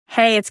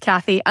Hey, it's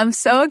Kathy. I'm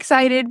so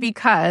excited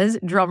because,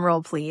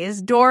 drumroll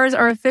please, doors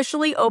are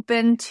officially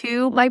open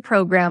to my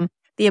program,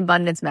 The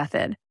Abundance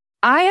Method.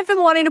 I have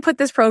been wanting to put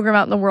this program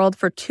out in the world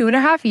for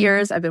 2.5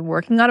 years. I've been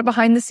working on it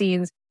behind the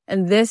scenes,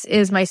 and this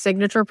is my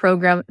signature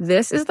program.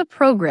 This is the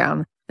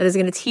program that is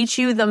going to teach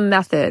you the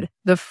method,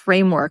 the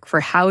framework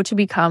for how to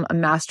become a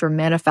master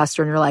manifestor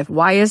in your life.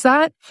 Why is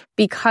that?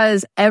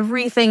 Because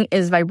everything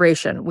is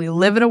vibration. We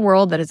live in a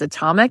world that is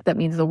atomic. That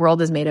means the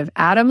world is made of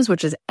atoms,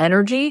 which is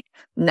energy.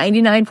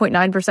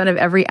 99.9% of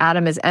every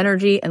atom is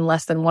energy and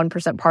less than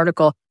 1%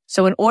 particle.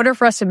 So in order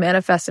for us to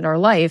manifest in our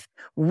life,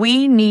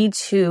 we need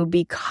to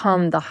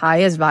become the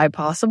highest vibe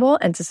possible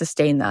and to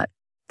sustain that.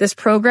 This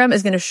program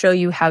is going to show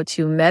you how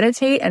to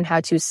meditate and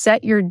how to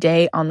set your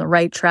day on the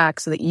right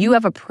track so that you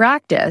have a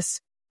practice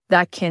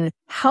that can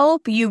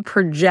help you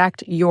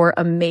project your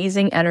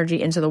amazing energy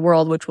into the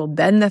world, which will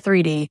bend the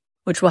 3D,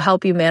 which will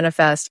help you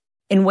manifest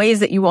in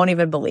ways that you won't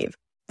even believe.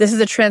 This is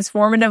a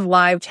transformative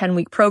live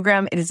 10-week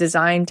program. It is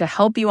designed to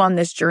help you on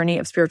this journey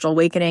of spiritual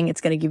awakening.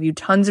 It's going to give you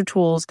tons of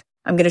tools.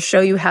 I'm going to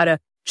show you how to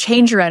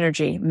change your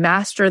energy,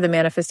 master the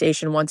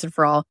manifestation once and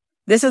for all.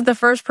 This is the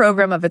first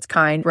program of its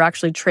kind. We're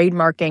actually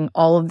trademarking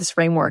all of this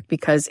framework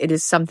because it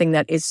is something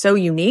that is so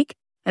unique,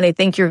 and I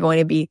think you're going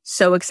to be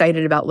so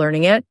excited about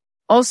learning it.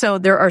 Also,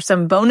 there are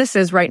some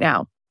bonuses right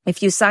now.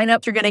 If you sign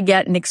up, you're going to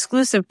get an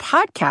exclusive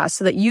podcast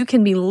so that you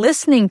can be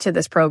listening to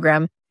this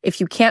program. If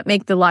you can't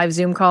make the live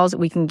Zoom calls,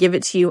 we can give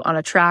it to you on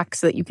a track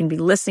so that you can be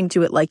listening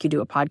to it like you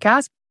do a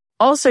podcast.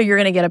 Also, you're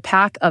going to get a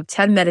pack of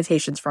 10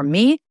 meditations from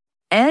me.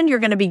 And you're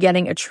going to be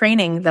getting a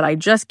training that I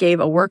just gave,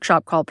 a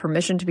workshop called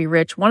Permission to be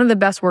Rich, one of the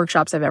best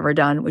workshops I've ever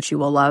done, which you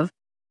will love.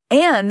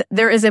 And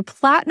there is a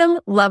platinum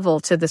level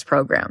to this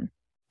program.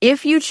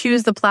 If you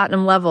choose the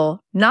platinum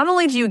level, not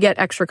only do you get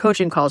extra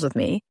coaching calls with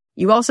me,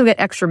 you also get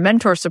extra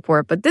mentor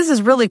support, but this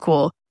is really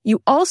cool. You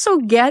also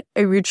get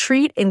a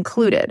retreat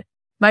included.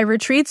 My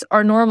retreats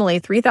are normally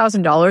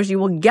 $3,000. You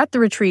will get the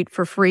retreat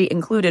for free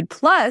included.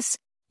 Plus,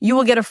 you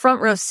will get a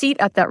front row seat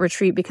at that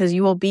retreat because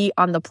you will be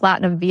on the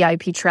platinum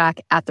VIP track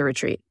at the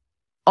retreat.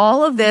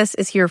 All of this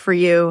is here for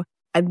you.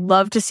 I'd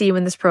love to see you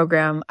in this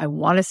program. I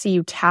want to see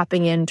you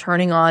tapping in,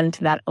 turning on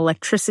to that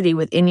electricity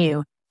within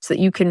you so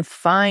that you can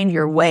find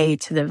your way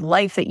to the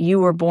life that you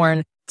were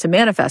born to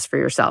manifest for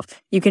yourself.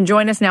 You can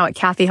join us now at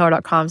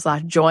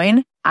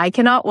kathyheller.com/join. I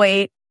cannot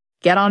wait.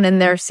 Get on in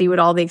there, see what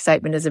all the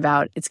excitement is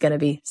about. It's going to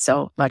be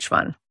so much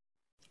fun.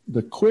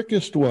 The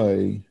quickest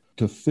way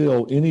to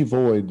fill any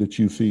void that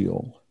you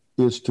feel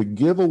is to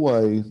give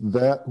away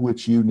that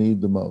which you need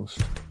the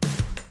most.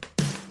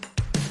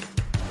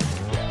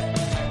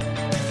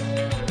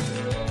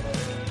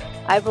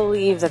 I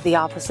believe that the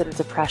opposite of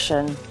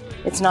depression,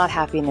 it's not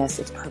happiness,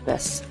 it's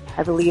purpose.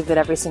 I believe that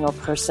every single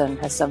person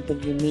has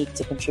something unique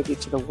to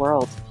contribute to the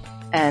world.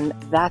 And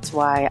that's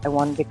why I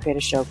wanted to create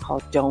a show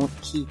called Don't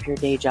Keep Your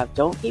Day Job.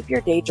 Don't Keep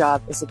Your Day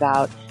Job is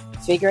about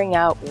figuring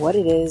out what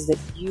it is that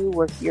you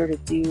were here to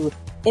do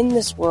in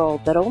this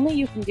world that only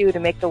you can do to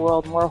make the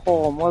world more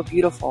whole, more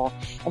beautiful,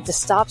 and to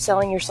stop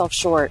selling yourself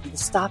short, and to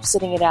stop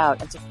sitting it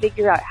out, and to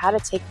figure out how to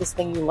take this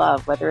thing you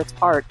love, whether it's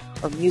art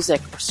or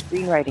music or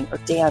screenwriting or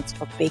dance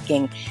or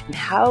baking, and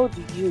how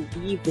do you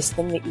weave this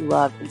thing that you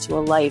love into a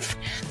life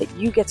that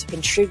you get to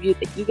contribute,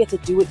 that you get to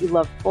do what you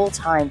love full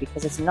time,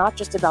 because it's not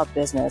just about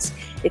business,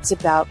 it's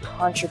about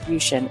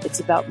contribution, it's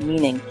about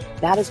meaning.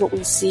 That is what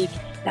we seek.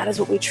 That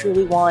is what we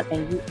truly want,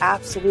 and you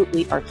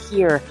absolutely are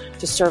here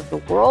to serve the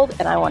world,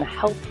 and I want to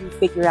help you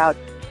figure out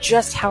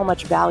just how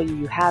much value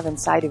you have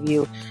inside of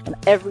you. And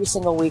every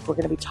single week, we're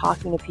going to be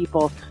talking to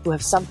people who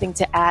have something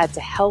to add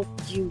to help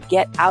you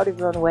get out of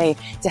your own way,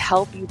 to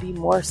help you be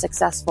more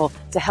successful,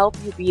 to help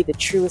you be the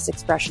truest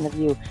expression of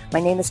you. My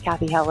name is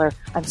Kathy Heller.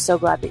 I'm so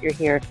glad that you're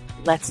here.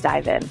 Let's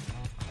dive in.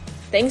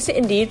 Thanks to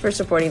Indeed for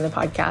supporting the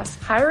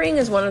podcast. Hiring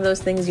is one of those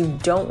things you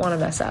don't want to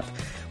mess up.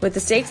 With the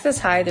stakes this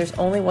high, there's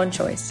only one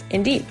choice,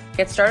 Indeed.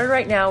 Get started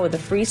right now with a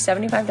free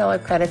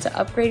 $75 credit to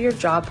upgrade your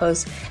job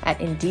post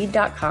at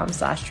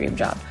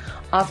Indeed.com/dreamjob.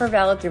 Offer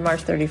valid through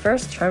March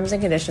 31st. Terms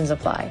and conditions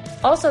apply.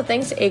 Also,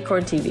 thanks to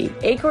Acorn TV.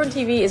 Acorn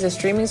TV is a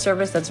streaming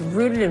service that's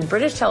rooted in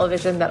British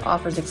television that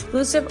offers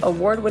exclusive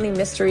award-winning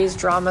mysteries,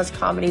 dramas,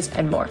 comedies,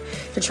 and more.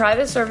 To try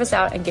this service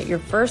out and get your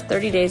first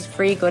 30 days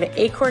free, go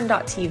to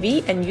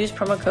acorn.tv and use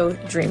promo code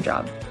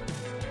DREAMJOB.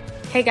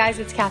 Hey guys,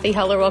 it's Kathy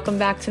Heller. Welcome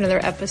back to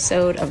another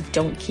episode of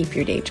Don't Keep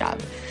Your Day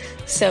Job.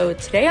 So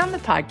today on the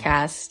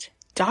podcast,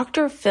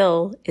 Dr.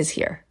 Phil is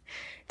here.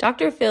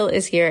 Dr. Phil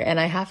is here,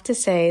 and I have to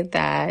say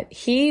that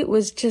he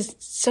was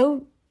just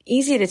so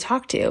easy to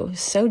talk to,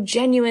 so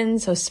genuine,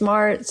 so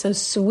smart, so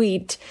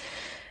sweet,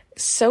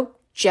 so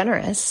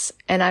generous.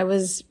 And I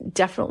was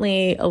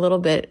definitely a little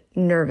bit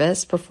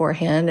nervous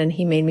beforehand, and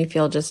he made me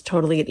feel just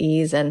totally at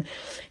ease. And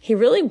he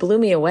really blew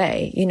me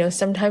away. You know,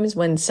 sometimes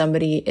when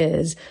somebody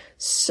is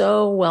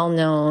so well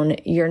known,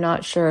 you're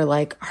not sure,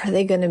 like, are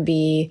they going to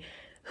be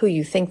who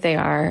you think they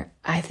are?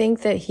 I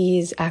think that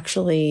he's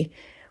actually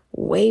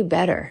way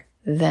better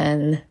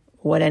than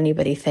what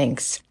anybody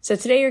thinks. So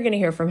today you're going to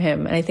hear from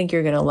him, and I think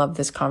you're going to love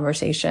this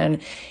conversation.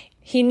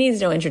 He needs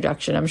no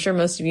introduction. I'm sure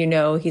most of you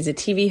know he's a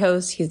TV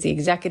host. He's the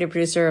executive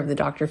producer of The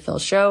Dr. Phil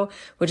Show,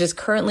 which is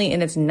currently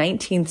in its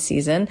 19th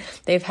season.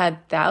 They've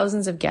had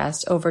thousands of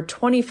guests, over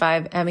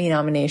 25 Emmy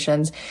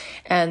nominations,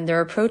 and they're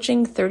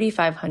approaching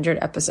 3,500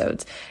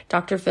 episodes.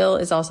 Dr. Phil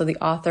is also the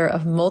author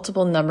of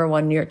multiple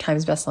 #1 New York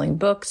Times bestselling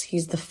books.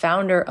 He's the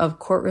founder of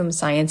Courtroom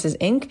Sciences,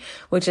 Inc.,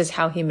 which is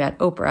how he met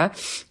Oprah.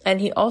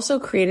 And he also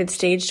created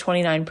Stage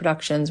 29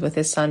 Productions with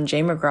his son,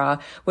 Jay McGraw,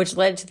 which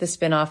led to the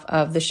spinoff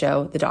of the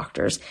show, The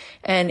Doctors.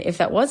 And if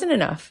that wasn't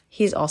enough,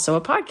 he's also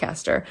a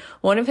podcaster.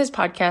 One of his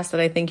podcasts that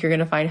I think you're going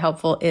to find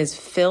helpful is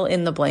Fill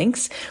in the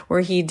Blanks,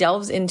 where he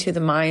delves into the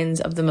minds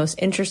of the most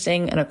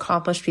interesting and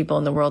accomplished people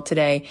in the world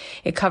today.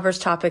 It covers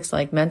topics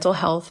like mental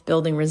health,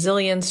 building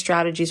resilience,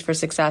 strategies for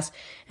success,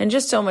 and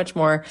just so much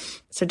more.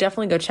 So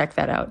definitely go check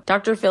that out.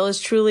 Dr. Phil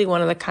is truly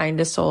one of the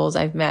kindest souls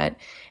I've met,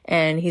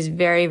 and he's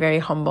very, very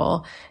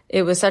humble.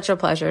 It was such a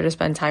pleasure to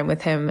spend time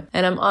with him,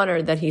 and I'm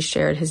honored that he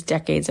shared his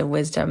decades of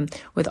wisdom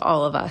with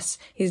all of us.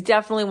 He's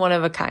definitely one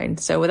of a kind.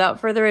 So without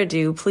further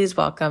ado, please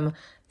welcome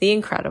the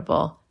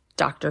incredible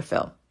Dr.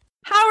 Phil.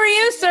 How are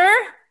you, sir?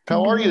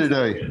 How are you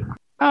today?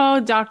 Oh,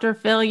 Dr.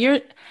 Phil,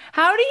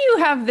 how do you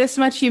have this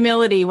much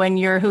humility when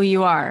you're who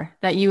you are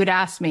that you would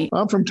ask me?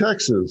 I'm from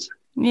Texas.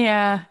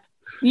 Yeah.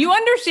 You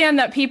understand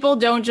that people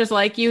don't just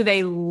like you,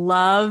 they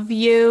love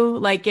you.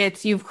 Like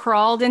you've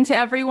crawled into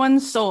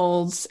everyone's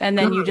souls and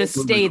then you just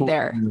stayed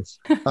there.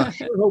 I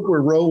sure hope we're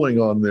rolling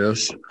on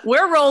this.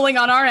 We're rolling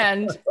on our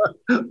end.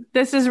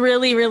 This is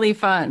really, really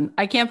fun.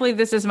 I can't believe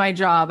this is my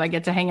job. I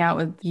get to hang out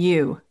with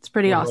you. It's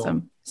pretty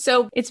awesome.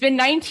 So it's been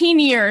 19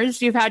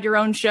 years. You've had your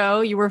own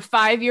show. You were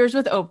 5 years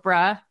with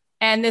Oprah.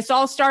 And this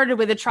all started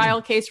with a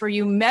trial case where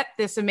you met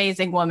this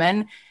amazing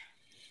woman.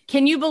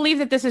 Can you believe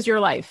that this is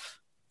your life?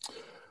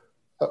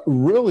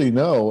 Really,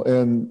 no.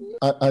 And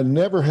I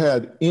never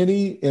had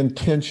any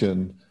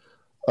intention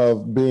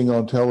of being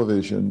on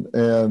television.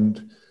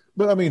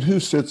 But I mean,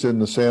 who sits in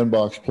the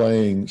sandbox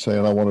saying,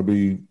 I want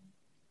to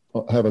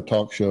have a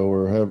talk show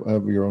or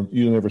have your own?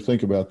 You never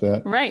think about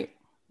that. Right.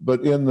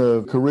 But in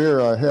the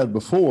career I had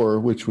before,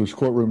 which was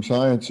Courtroom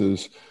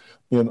Sciences,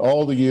 in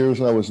all the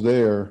years I was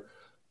there,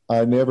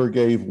 I never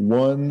gave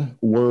one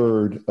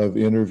word of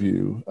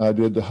interview. I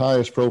did the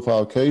highest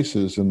profile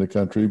cases in the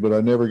country, but I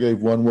never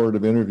gave one word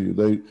of interview.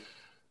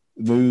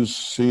 News,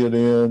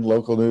 CNN,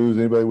 local news,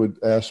 anybody would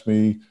ask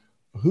me,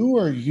 who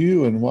are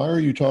you and why are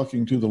you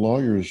talking to the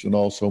lawyers and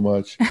all so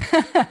much?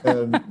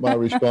 And my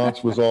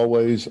response was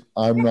always,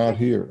 I'm not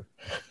here.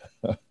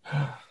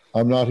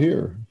 I'm not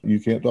here. You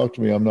can't talk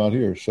to me. I'm not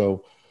here.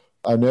 So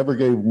I never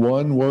gave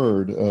one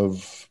word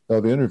of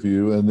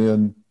interview. And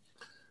then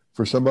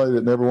for somebody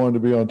that never wanted to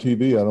be on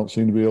TV, I don't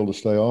seem to be able to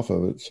stay off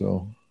of it.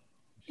 So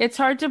it's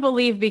hard to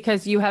believe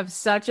because you have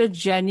such a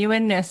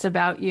genuineness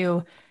about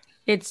you.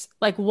 It's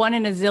like 1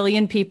 in a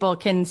zillion people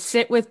can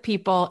sit with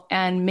people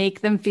and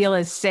make them feel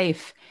as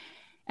safe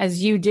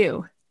as you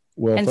do.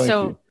 Well, and thank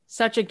so you.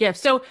 Such a gift.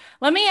 So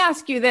let me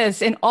ask you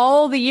this. In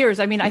all the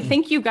years, I mean, I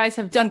think you guys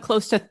have done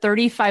close to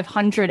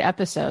 3,500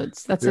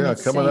 episodes. That's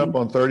insane. Coming up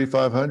on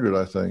 3,500,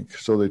 I think.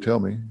 So they tell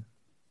me.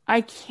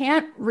 I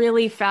can't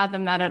really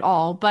fathom that at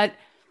all. But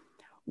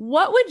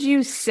what would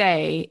you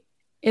say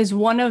is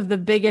one of the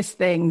biggest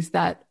things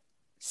that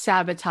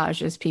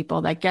sabotages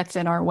people, that gets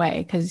in our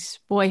way? Because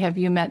boy, have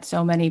you met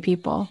so many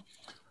people.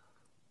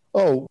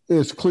 Oh,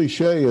 as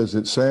cliche as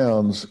it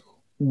sounds,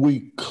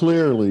 we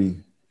clearly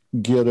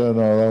get in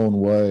our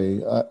own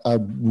way. I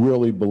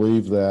really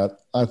believe that.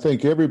 I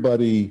think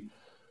everybody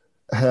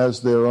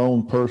has their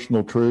own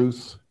personal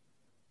truth.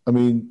 I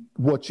mean,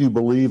 what you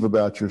believe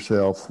about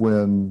yourself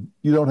when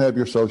you don't have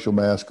your social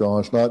mask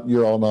on. It's not,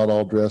 you're not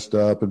all dressed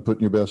up and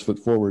putting your best foot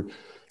forward.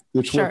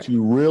 It's Sure. What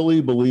you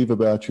really believe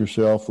about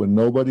yourself when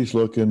nobody's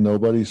looking,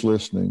 nobody's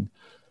listening.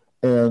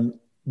 And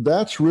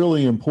that's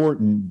really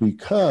important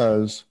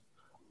because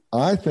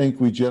I think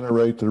we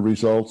generate the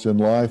results in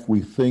life we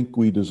think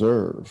we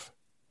deserve.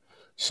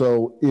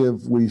 So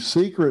if we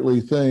secretly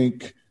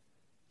think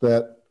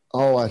that,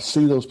 oh, I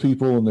see those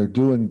people and they're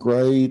doing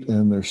great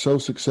and they're so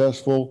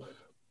successful,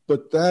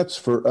 but that's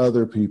for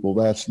other people.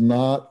 That's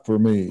not for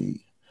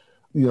me.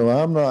 You know,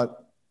 I'm not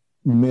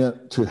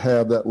meant to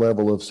have that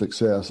level of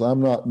success.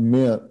 I'm not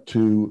meant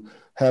to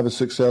have a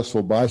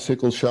successful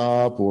bicycle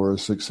shop or a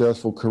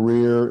successful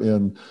career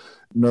in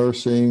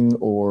nursing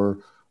or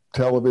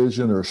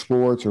television or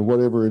sports or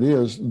whatever it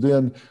is.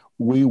 Then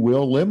we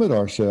will limit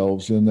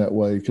ourselves in that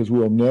way because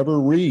we'll never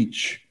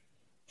reach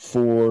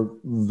for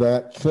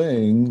that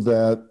thing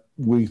that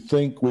we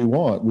think we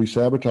want. We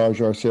sabotage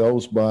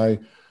ourselves by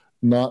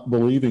not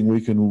believing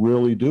we can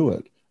really do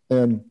it.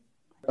 And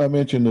I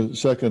mentioned a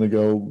second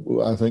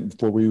ago, I think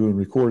before we were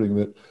recording,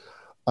 that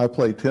I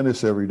play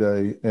tennis every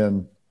day.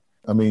 And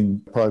I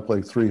mean, probably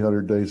play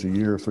 300 days a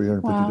year,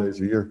 350 days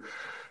a year.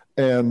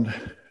 And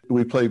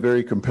we play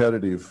very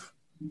competitive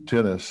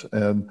tennis.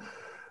 And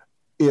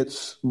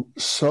it's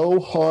so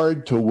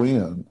hard to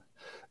win.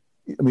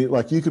 I mean,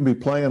 like you can be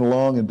playing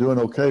along and doing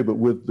okay, but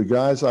with the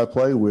guys I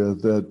play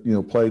with that, you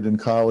know, played in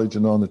college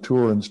and on the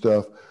tour and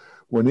stuff,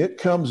 when it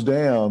comes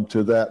down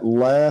to that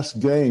last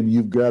game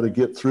you've got to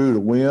get through to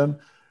win,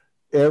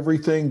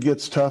 everything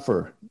gets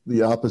tougher.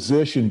 The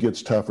opposition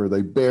gets tougher.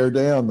 They bear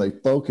down. They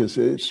focus.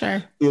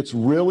 Sure. It's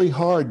really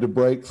hard to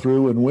break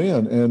through and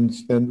win.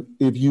 And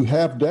if you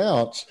have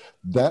doubts,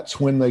 that's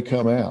when they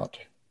come out.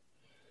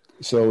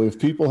 So if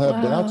people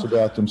have doubts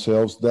about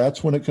themselves,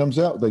 that's when it comes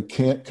out. They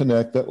can't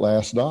connect that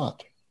last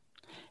dot.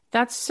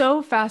 That's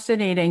so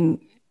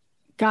fascinating.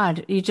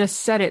 God, you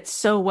just said it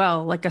so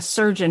well, like a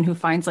surgeon who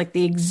finds like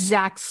the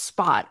exact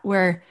spot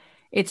where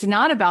it's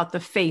not about the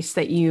face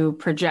that you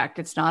project.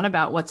 It's not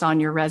about what's on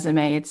your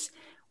resume. It's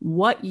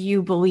what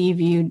you believe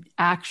you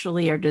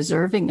actually are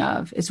deserving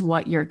of is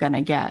what you're going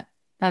to get.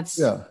 That's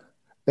and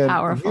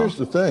powerful. Here's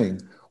the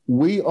thing.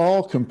 We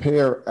all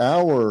compare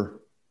our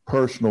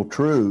personal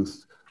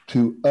truth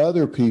to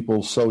other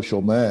people's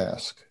social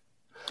mask.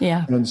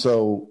 Yeah. And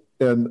so,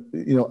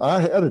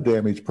 I had a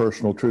damaged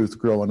personal truth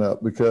growing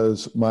up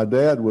because my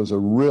dad was a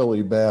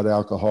really bad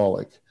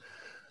alcoholic.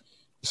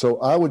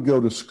 So I would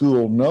go to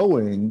school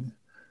knowing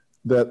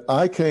that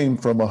I came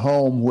from a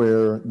home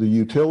where the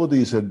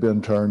utilities had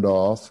been turned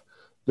off.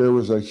 There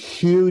was a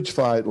huge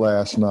fight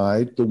last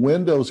night. The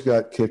windows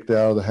got kicked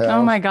out of the house.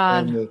 Oh my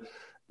God. And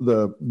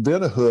the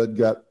vent-a-hood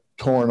got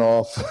torn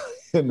off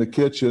in the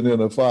kitchen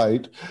in a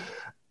fight.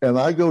 And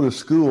I go to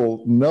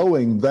school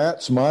knowing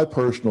that's my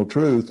personal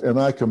truth. And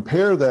I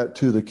compare that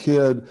to the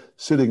kid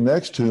sitting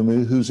next to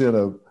me who's in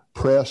a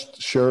pressed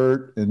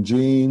shirt and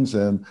jeans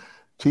and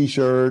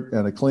T-shirt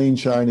and a clean,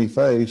 shiny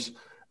face.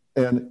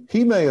 And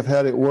he may have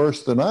had it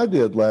worse than I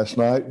did last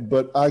night,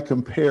 but I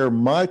compare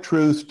my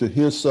truth to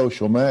his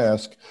social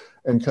mask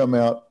and come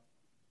out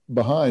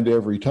behind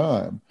every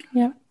time.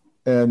 Yeah.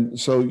 And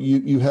so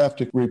you have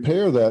to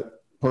repair that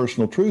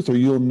personal truth or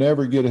you'll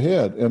never get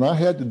ahead. And I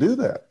had to do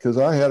that because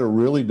I had a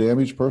really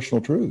damaged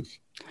personal truth.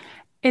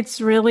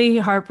 It's really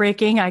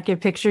heartbreaking. I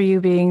could picture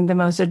you being the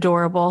most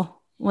adorable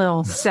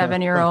little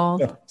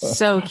 7-year-old,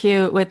 so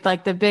cute with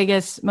like the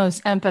biggest,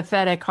 most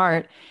empathetic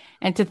heart.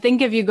 And to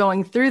think of you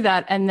going through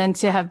that and then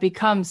to have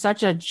become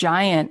such a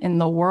giant in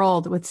the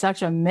world with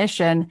such a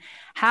mission,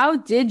 how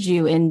did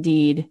you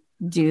indeed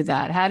do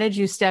that? How did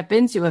you step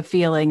into a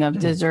feeling of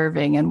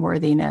deserving and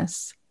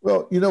worthiness?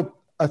 Well,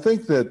 I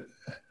think that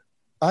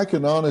I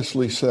can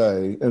honestly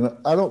say, and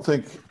I don't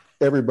think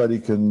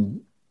everybody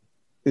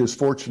is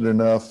fortunate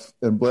enough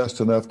and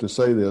blessed enough to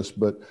say this,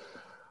 but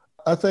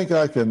I think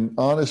I can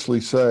honestly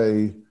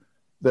say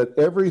that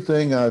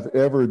everything I've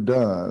ever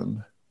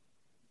done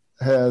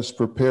has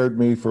prepared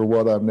me for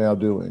what I'm now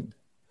doing.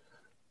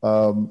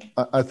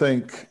 I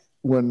think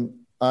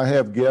when I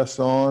have guests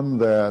on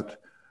that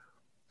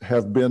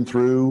have been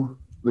through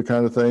the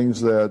kind of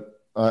things that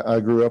I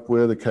grew up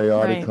with, a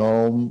chaotic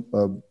home,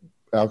 an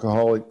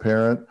alcoholic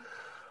parent,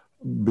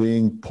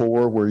 being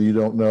poor where you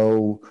don't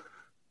know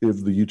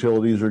if the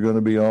utilities are going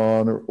to be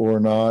on or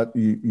not,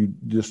 you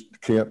just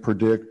can't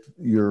predict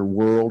your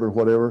world or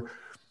whatever.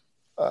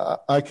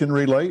 I can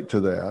relate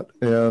to that.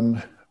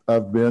 And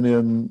I've been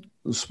in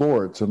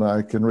sports and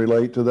I can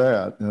relate to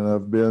that. And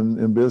I've been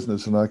in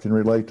business and I can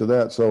relate to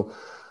that. So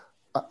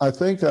I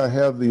think I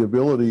have the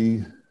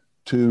ability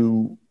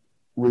to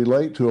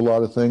relate to a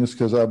lot of things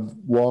because I've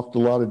walked a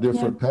lot of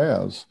different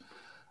paths.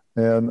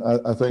 And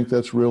I think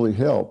that's really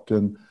helped.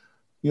 And,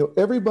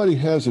 everybody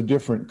has a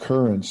different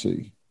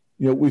currency.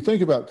 We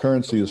think about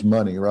currency as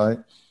money, right?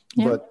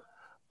 Yeah. But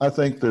I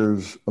think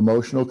there's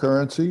emotional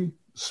currency,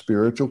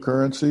 spiritual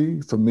currency,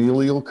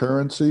 familial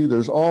currency.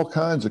 There's all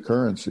kinds of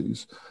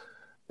currencies.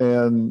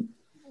 And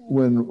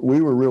when we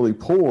were really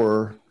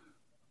poor,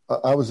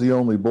 I was the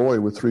only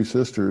boy with 3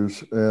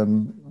 sisters,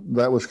 and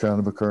that was kind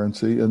of a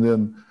currency. And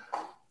then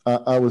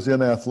I was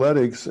in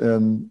athletics,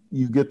 and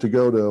you get to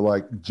go to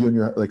like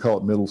junior, they call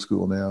it middle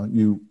school now.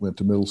 You went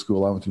to middle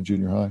school, I went to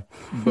junior high.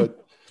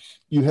 But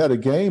you had a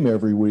game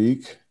every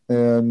week,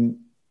 and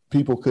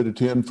people could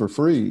attend for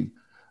free.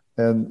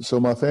 And so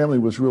my family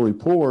was really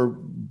poor,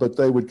 but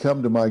they would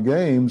come to my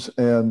games,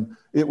 and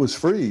it was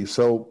free.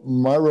 So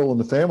my role in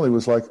the family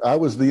was like I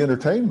was the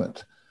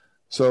entertainment.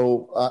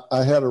 So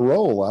I had a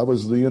role. I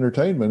was the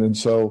entertainment.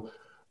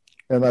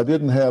 And I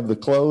didn't have the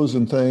clothes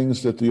and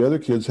things that the other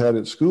kids had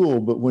at school,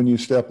 but when you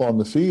step on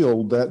the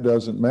field, that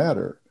doesn't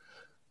matter.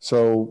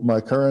 So my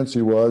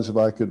currency was if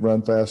I could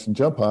run fast and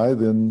jump high,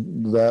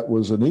 then that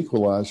was an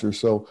equalizer.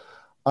 So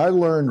I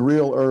learned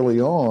real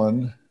early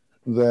on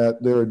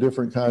that there are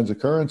different kinds of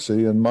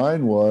currency, and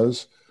mine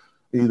was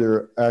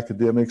either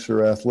academics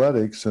or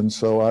athletics. And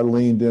so I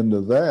leaned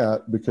into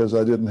that because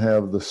I didn't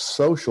have the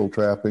social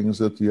trappings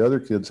that the other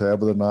kids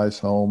have with a nice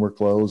home or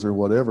clothes or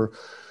whatever.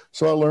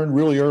 So I learned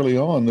really early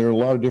on there are a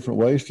lot of different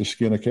ways to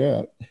skin a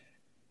cat.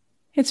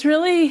 It's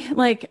really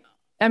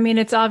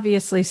it's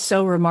obviously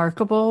so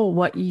remarkable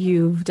what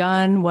you've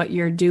done, what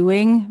you're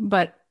doing.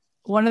 But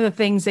one of the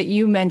things that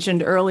you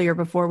mentioned earlier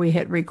before we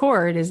hit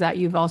record is that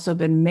you've also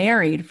been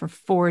married for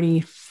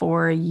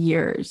 44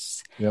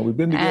 years. Yeah, we've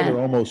been together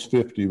almost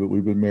 50, but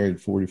we've been married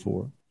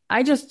 44.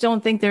 I just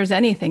don't think there's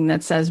anything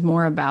that says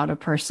more about a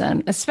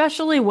person,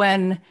 especially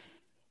when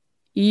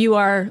you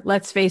are,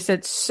 let's face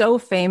it, so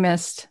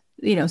famous,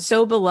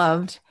 so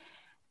beloved.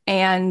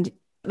 And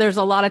there's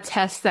a lot of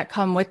tests that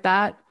come with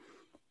that.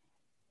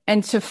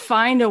 And to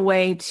find a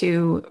way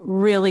to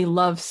really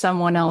love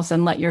someone else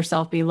and let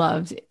yourself be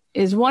loved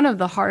is one of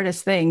the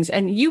hardest things.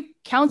 And you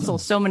counsel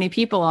so many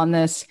people on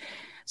this.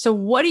 So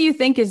what do you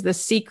think is the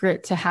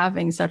secret to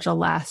having such a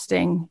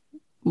lasting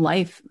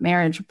life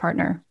marriage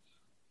partner?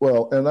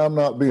 Well, and I'm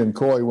not being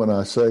coy when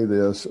I say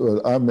this.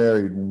 I'm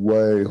married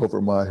way over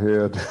my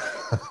head.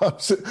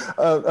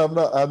 I'm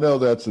not. I know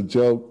that's a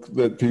joke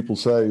that people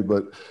say,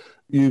 but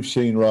you've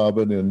seen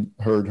Robin and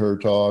heard her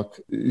talk.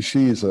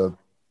 She's a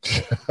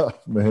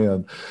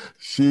man.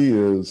 She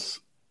is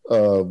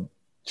a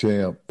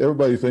champ.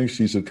 Everybody thinks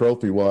she's a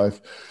trophy wife,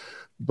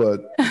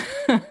 but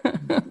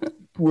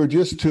we're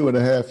just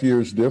 2.5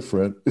 years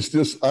different. It's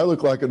just I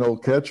look like an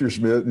old catcher's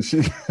mitt, and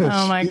she.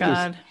 Oh my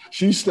God.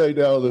 She stayed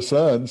out of the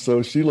sun,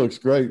 so she looks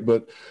great.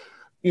 But,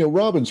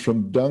 Robin's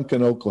from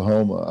Duncan,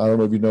 Oklahoma. I don't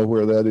know if you know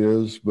where that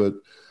is, but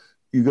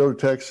you go to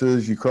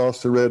Texas, you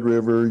cross the Red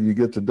River, you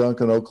get to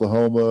Duncan,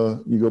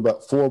 Oklahoma, you go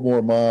about 4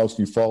 more miles,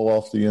 you fall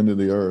off the end of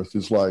the earth.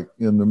 It's like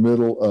in the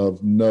middle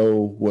of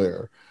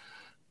nowhere.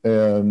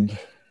 And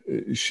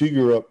she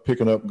grew up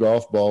picking up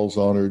golf balls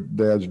on her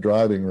dad's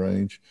driving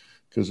range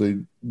because they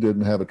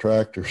didn't have a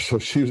tractor. So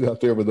she was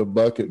out there with a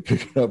bucket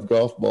picking up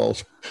golf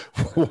balls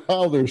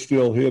while they're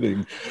still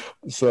hitting.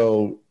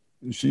 So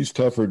she's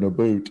tougher than a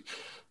boot.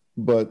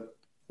 But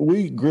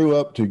we grew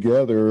up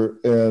together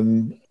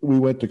and we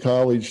went to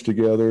college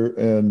together.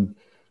 And,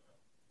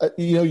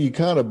 you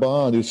kind of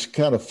bond. It's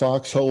kind of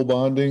foxhole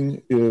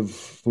bonding. When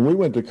we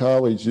went to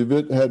college, if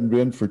it hadn't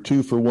been for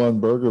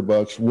 2-for-1 burger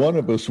bucks, one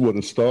of us would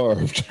have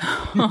starved.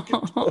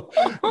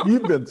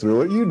 You've been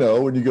through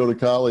it. When you go to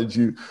college,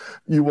 you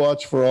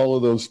watch for all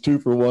of those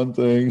 2-for-1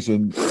 things.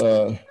 And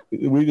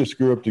we just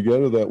grew up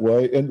together that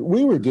way. And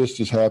we were just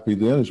as happy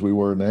then as we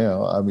were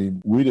now. I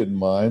mean, we didn't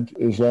mind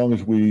as long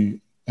as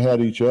we had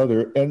each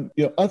other. And,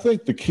 I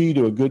think the key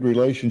to a good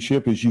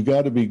relationship is you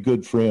got to be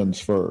good friends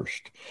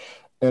first.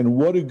 And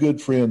what do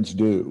good friends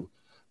do?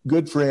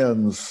 Good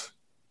friends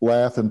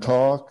laugh and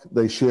talk.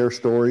 They share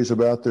stories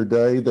about their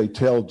day. They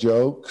tell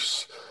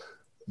jokes.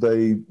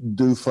 They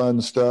do fun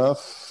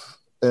stuff.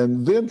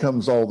 And then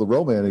comes all the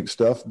romantic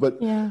stuff.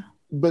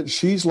 But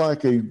she's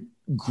like a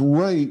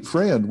great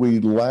friend. We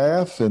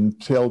laugh and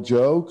tell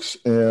jokes.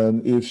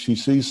 And if she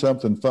sees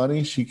something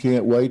funny, she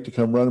can't wait to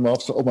come running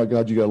off. So, oh, my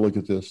God, you got to look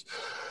at this.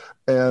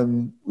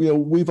 And,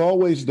 we've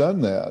always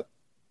done that.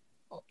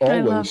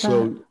 Always.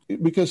 So,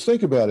 because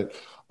think about it.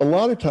 A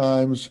lot of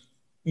times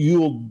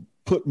you'll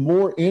put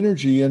more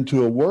energy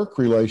into a work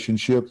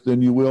relationship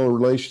than you will a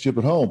relationship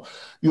at home.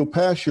 You'll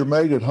pass your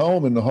mate at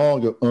home in the hall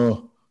and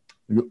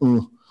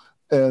go,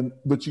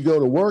 but you go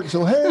to work.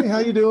 So, hey, how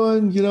you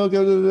doing?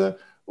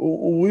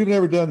 We've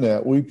never done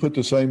that. We put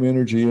the same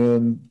energy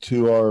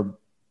into our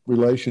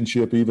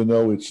relationship, even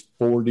though it's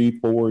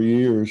 44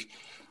 years,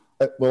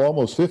 well,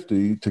 almost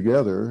 50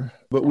 together,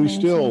 but we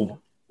still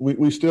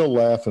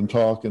laugh and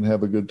talk and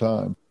have a good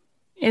time.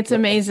 It's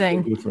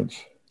amazing.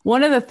 Difference.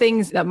 One of the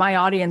things that my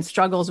audience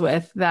struggles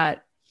with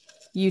that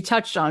you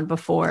touched on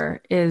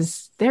before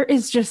is there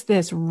is just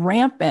this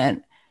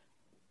rampant,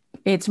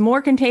 it's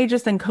more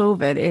contagious than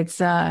COVID. It's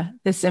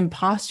this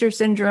imposter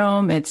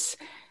syndrome.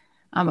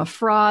 I'm a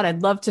fraud.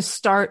 I'd love to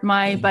start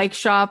my bike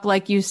shop,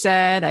 like you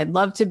said. I'd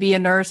love to be a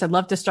nurse. I'd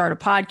love to start a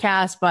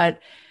podcast, but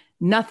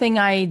nothing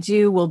I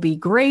do will be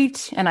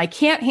great. And I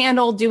can't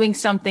handle doing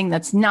something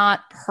that's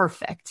not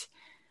perfect.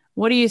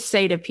 What do you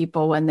say to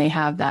people when they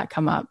have that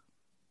come up?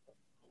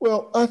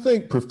 Well, I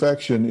think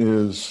perfection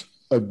is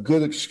a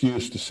good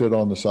excuse to sit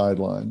on the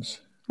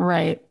sidelines.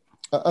 Right.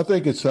 I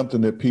think it's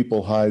something that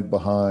people hide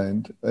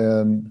behind,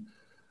 and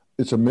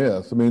it's a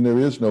myth. I mean, there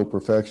is no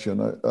perfection.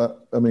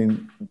 I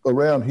mean,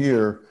 around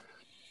here,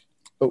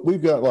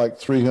 we've got like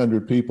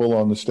 300 people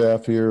on the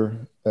staff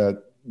here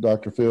at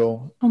Dr.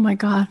 Phil. Oh my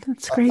God,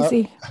 that's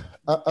crazy.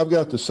 I've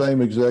got the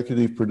same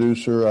executive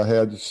producer I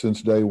had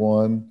since day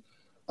one.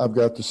 I've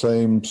got the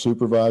same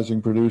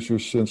supervising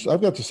producers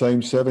I've got the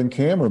same 7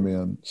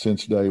 cameramen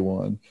since day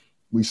one.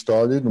 We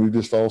started and we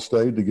just all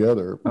stayed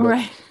together.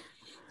 Right.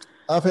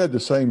 I've had the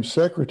same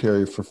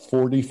secretary for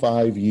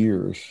 45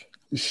 years.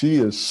 She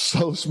is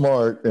so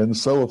smart and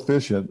so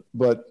efficient,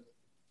 but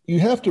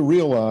you have to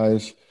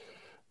realize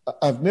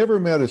I've never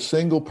met a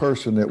single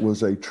person that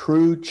was a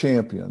true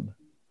champion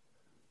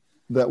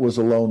that was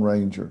a Lone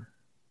Ranger.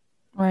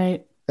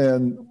 Right.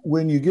 And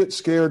when you get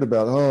scared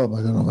about, am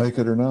I going to make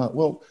it or not?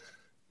 Well,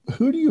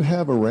 who do you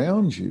have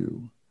around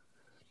you?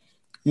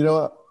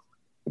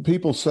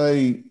 People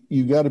say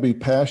you got to be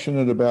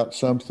passionate about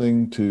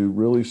something to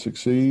really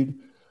succeed.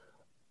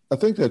 I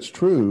think that's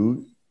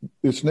true.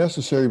 It's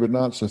necessary, but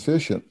not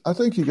sufficient. I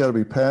think you got to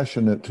be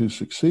passionate to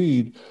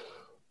succeed,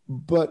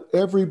 but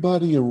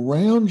everybody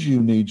around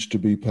you needs to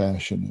be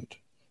passionate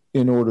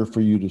in order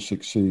for you to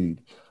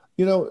succeed.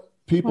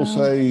 People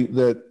say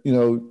that,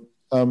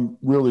 I'm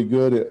really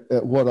good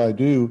at what I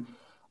do.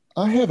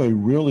 I have a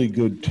really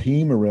good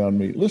team around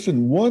me.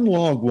 Listen, one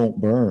log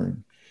won't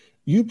burn.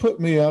 You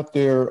put me out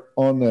there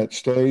on that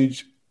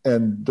stage,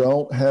 and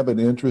don't have an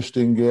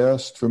interesting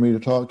guest for me to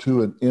talk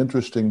to, an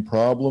interesting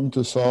problem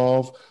to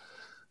solve,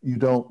 you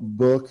don't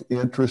book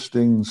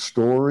interesting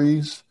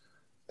stories,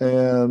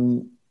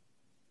 and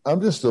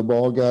I'm just a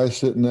bald guy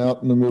sitting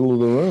out in the middle of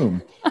the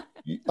room.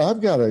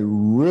 I've got a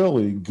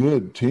really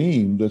good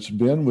team that's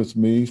been with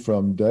me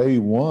from day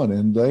one,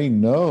 and they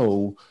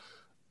know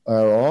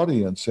our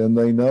audience and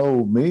they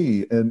know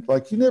me. And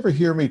like, you never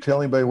hear me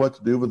tell anybody what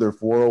to do with their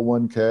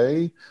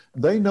 401k.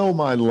 They know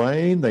my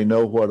lane. They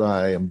know what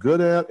I am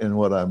good at and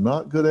what I'm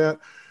not good at.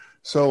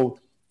 So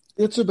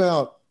it's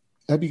about,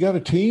 have you got a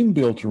team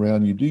built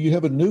around you? Do you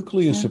have a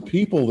nucleus of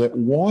people that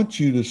want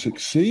you to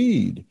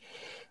succeed?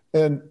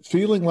 And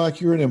feeling like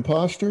you're an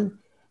imposter?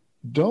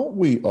 Don't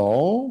we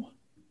all?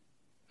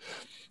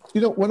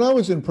 You know, when I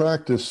was in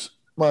practice,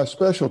 my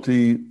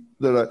specialty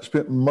that I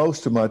spent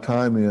most of my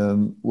time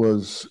in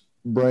was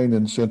brain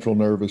and central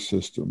nervous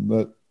system.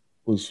 That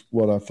was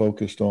what I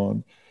focused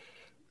on.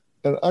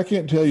 And I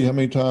can't tell you how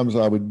many times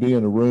I would be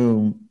in a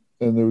room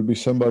and there would be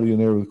somebody in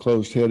there with a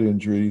closed head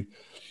injury.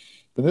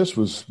 And this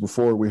was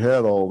before we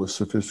had all the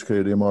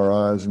sophisticated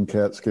MRIs and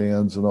CAT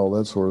scans and all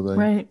that sort of thing.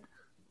 Right.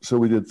 So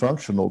we did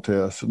functional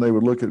tests, and they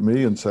would look at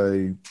me and say,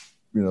 you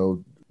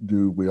know,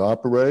 do we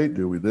operate?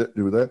 Do we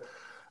that?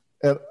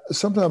 And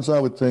sometimes I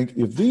would think,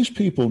 if these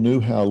people knew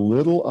how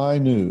little I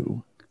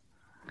knew,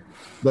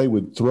 they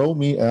would throw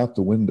me out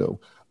the window.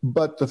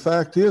 But the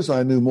fact is,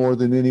 I knew more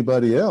than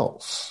anybody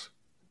else.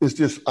 It's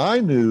just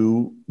I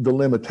knew the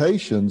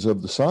limitations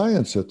of the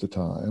science at the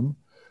time,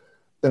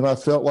 and I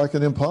felt like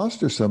an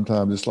imposter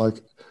sometimes. It's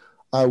like,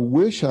 I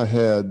wish I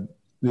had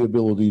the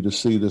ability to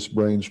see this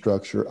brain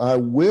structure. I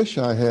wish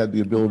I had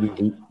the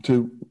ability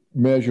to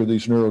measure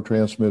these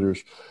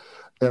neurotransmitters.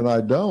 And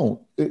I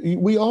don't.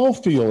 We all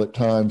feel at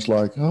times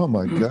like, oh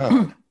my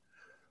God,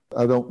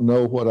 I don't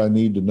know what I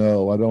need to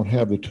know. I don't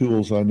have the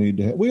tools I need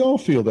to have. We all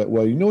feel that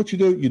way. You know what you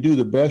do? You do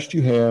the best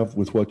you have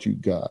with what you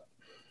got.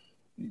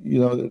 You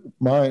know,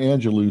 Maya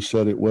Angelou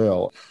said it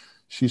well.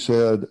 She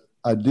said,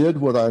 I did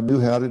what I knew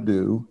how to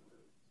do,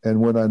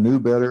 and when I knew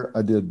better,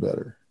 I did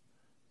better.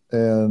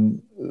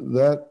 And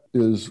that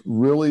is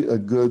really a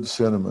good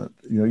sentiment.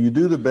 You know, you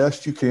do the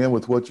best you can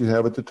with what you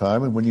have at the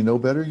time, and when you know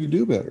better, you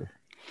do better.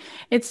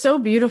 It's so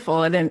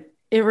beautiful. And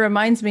it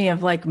reminds me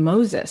of like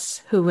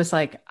Moses, who was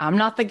like, I'm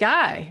not the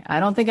guy. I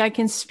don't think I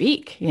can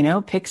speak, you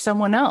know, pick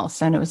someone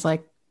else. And it was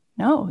like,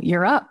 no,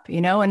 you're up,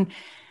 you know. And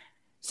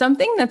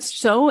something that's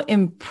so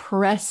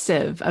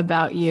impressive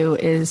about you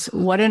is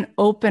what an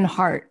open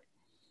heart.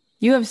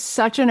 You have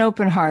such an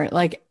open heart.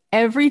 Like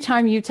every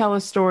time you tell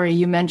a story,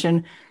 you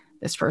mention,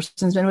 this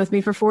person's been with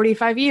me for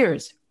 45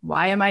 years.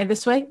 Why am I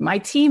this way? My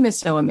team is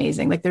so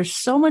amazing. Like there's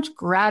so much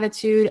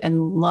gratitude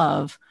and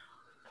love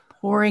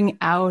pouring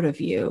out of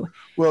you.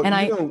 Well,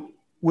 and know,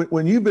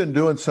 when you've been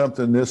doing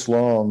something this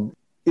long,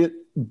 it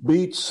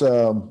beats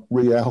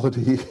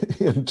reality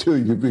into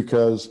you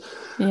because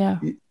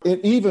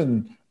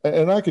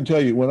and I can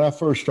tell you, when I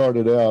first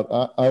started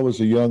out, I was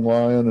a young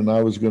lion and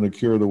I was going to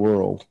cure the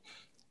world.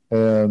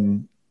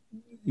 And,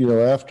 you know,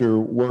 after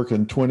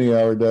working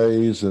 20-hour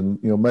days and,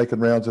 you know,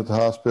 making rounds at the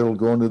hospital,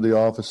 going to the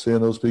office,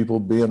 seeing those people,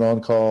 being on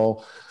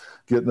call,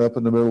 getting up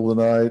in the middle of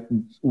the night,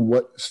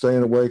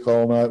 staying awake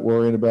all night,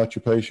 worrying about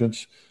your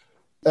patients.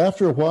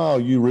 After a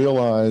while, you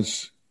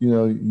realize, you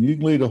know, you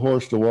can lead a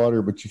horse to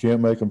water, but you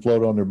can't make them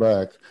float on their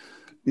back.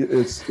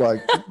 It's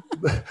like,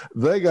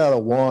 they got to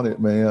want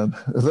it, man.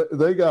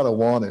 They got to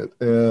want it,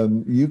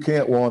 and you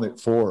can't want it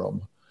for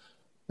them.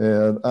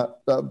 And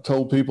I've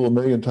told people a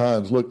million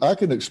times, look, I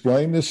can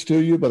explain this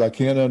to you, but I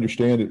can't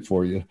understand it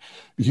for you.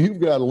 You've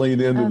got to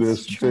lean into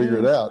this and figure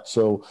it out.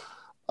 So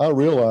I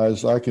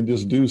realized I can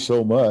just do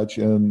so much,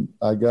 and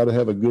I got to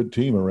have a good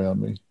team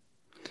around me.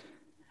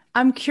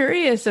 I'm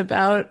curious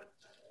about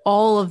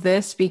all of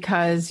this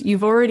because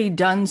you've already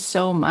done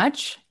so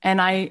much, and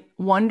I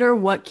wonder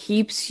what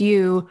keeps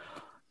you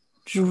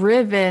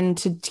driven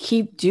to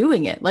keep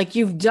doing it. Like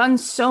you've done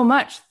so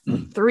much,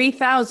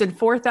 3,000,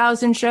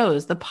 4,000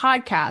 shows, the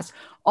podcast,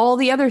 all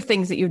the other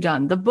things that you've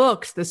done, the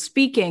books, the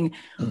speaking.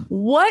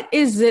 What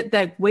is it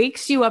that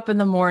wakes you up in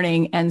the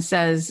morning and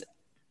says,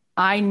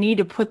 I need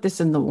to put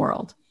this in the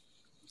world?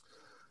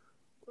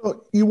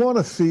 Well, you want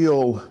to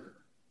feel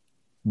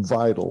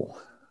vital.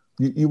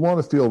 You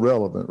want to feel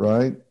relevant,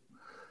 right?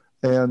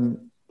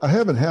 And I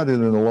haven't had it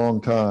in a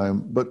long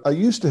time, but I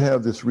used to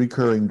have this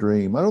recurring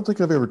dream. I don't think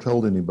I've ever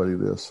told anybody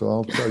this, so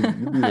I'll tell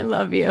you. I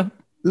love you.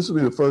 This will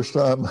be the first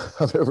time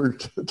I've ever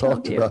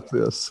talked about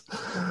this.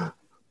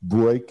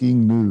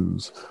 Breaking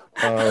news.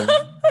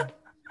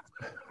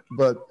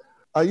 But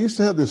I used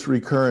to have this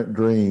recurrent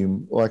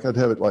dream, like I'd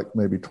have it like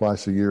maybe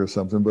twice a year or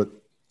something, but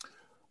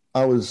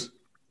I was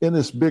in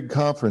this big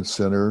conference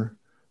center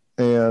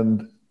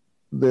and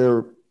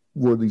there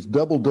were these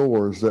double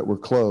doors that were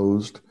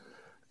closed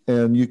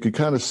and you could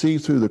kind of see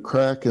through the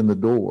crack in the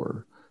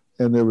door.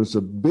 And there was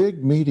a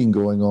big meeting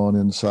going on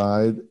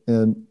inside.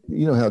 And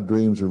you know how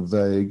dreams are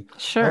vague.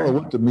 Sure. I don't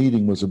know what the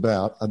meeting was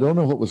about. I don't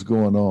know what was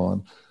going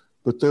on,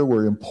 but there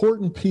were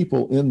important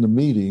people in the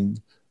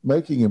meeting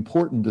making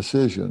important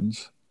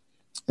decisions.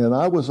 and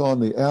I was on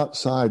the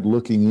outside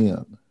looking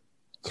in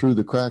through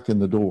the crack in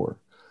the door.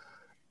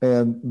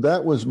 And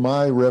that was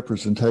my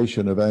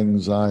representation of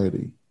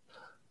anxiety.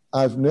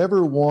 I've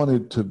never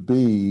wanted to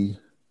be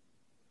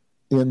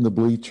in the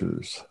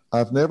bleachers.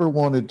 I've never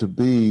wanted to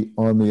be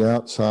on the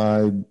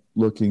outside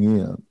looking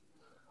in.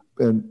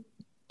 And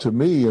to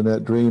me, in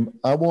that dream,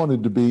 I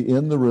wanted to be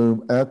in the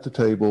room at the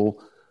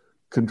table,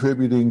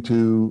 contributing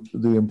to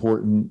the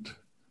important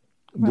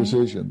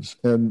decisions.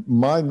 And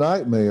my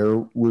nightmare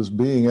was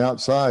being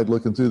outside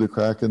looking through the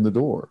crack in the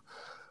door.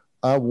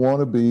 I want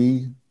to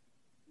be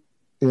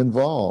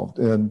involved.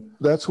 And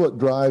that's what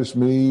drives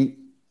me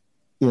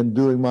in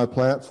doing my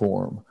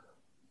platform.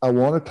 I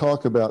want to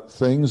talk about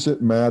things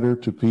that matter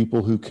to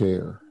people who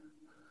care.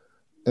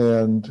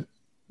 And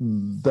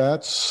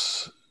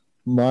that's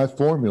my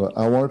formula.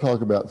 I want to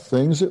talk about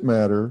things that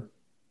matter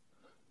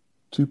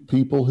to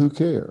people who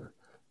care.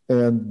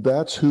 And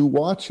that's who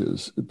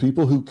watches.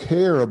 People who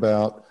care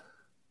about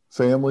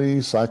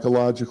family,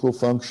 psychological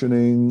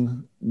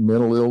functioning,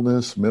 mental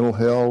illness, mental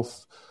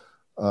health,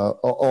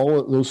 all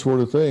of those sort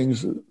of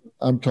things.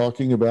 I'm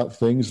talking about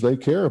things they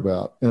care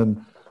about.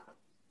 And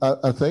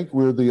I think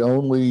we're the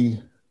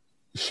only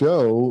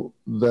show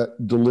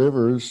that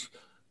delivers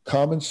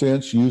common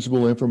sense,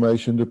 usable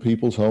information to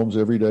people's homes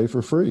every day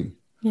for free.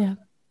 Yeah.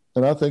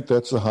 And I think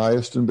that's the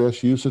highest and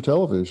best use of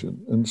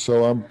television. And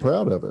so I'm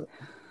proud of it.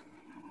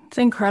 It's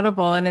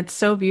incredible. And it's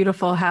so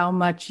beautiful how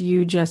much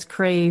you just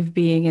crave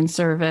being in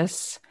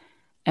service,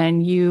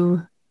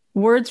 and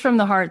words from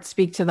the heart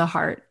speak to the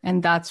heart.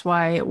 And that's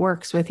why it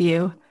works with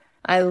you.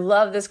 I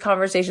love this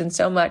conversation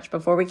so much.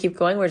 Before we keep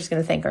going, we're just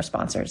going to thank our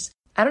sponsors.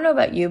 I don't know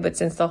about you, but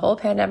since the whole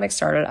pandemic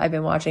started, I've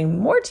been watching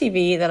more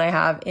TV than I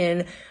have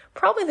in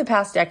probably the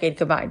past decade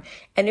combined.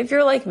 And if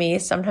you're like me,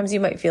 sometimes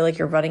you might feel like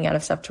you're running out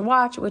of stuff to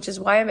watch, which is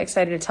why I'm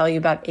excited to tell you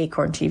about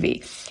Acorn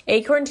TV.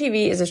 Acorn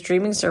TV is a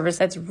streaming service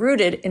that's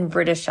rooted in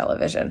British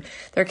television.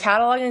 Their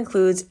catalog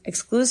includes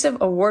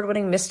exclusive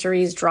award-winning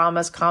mysteries,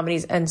 dramas,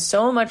 comedies, and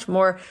so much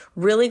more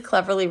really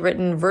cleverly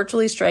written,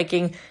 virtually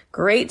striking,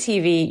 great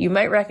TV. You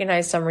might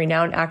recognize some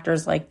renowned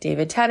actors like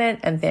David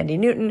Tennant and Thandie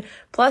Newton.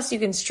 Plus, you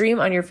can stream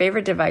on your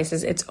favorite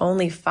devices. It's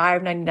only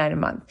 $5.99 a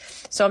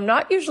month. So I'm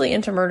not usually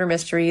into murder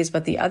mysteries,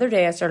 but the other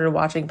day I started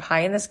watching Pie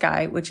in the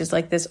Sky, which is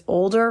like this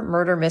older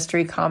murder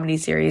mystery comedy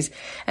series,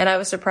 and I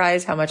was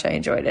surprised how much I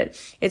enjoyed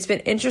it. It's been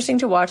interesting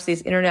to watch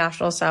these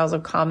international styles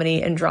of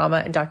comedy and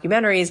drama and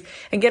documentaries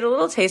and get a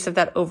little taste of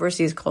that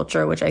overseas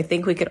culture, which I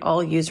think we could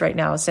all use right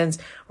now since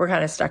we're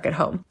kind of stuck at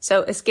home.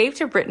 So escape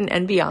to Britain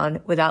and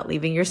beyond without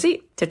leaving your seat.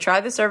 To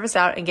try the service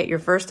out and get your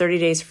first 30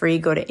 days free,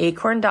 go to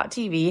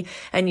acorn.tv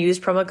and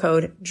use promo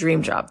code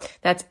DREAMJOB.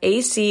 That's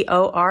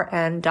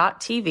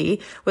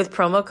ACORN.TV with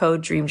promo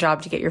code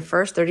DREAMJOB to get your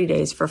first 30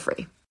 days for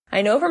free.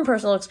 I know from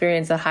personal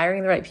experience that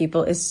hiring the right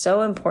people is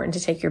so important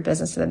to take your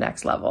business to the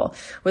next level.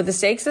 With the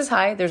stakes this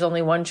high, there's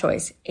only one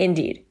choice: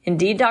 Indeed.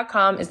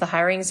 Indeed.com is the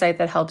hiring site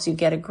that helps you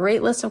get a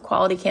great list of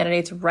quality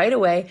candidates right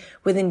away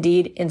with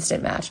Indeed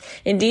Instant Match.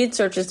 Indeed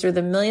searches through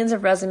the millions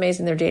of resumes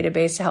in their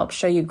database to help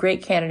show you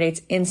great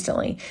candidates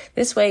instantly.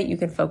 This way, you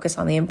can focus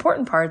on the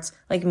important parts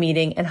like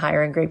meeting and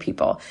hiring great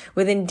people.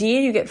 With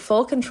Indeed, you get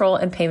full control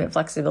and payment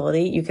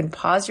flexibility. You can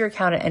pause your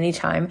account at any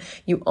time.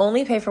 You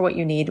only pay for what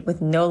you need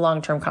with no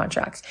long-term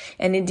contracts.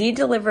 And Indeed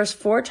delivers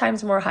 4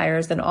 times more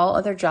hires than all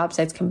other job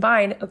sites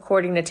combined,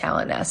 according to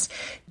Talent Nest.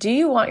 Do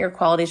you want your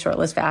quality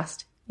shortlist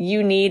fast?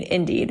 You need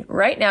Indeed.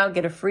 Right now,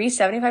 get a free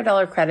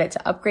 $75 credit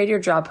to upgrade your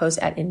job post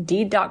at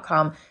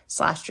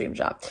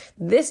Indeed.com/dreamjob.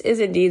 This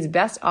is Indeed's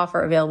best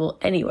offer available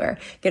anywhere.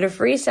 Get a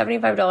free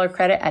 $75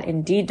 credit at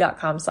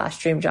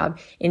Indeed.com/dreamjob.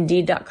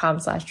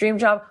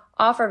 Indeed.com/dreamjob.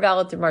 Offer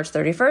valid through March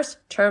 31st.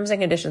 Terms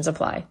and conditions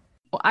apply.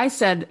 Well, I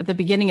said at the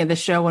beginning of the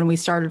show when we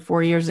started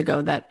 4 years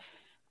ago that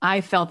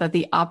I felt that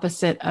the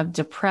opposite of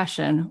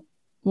depression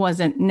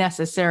wasn't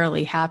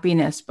necessarily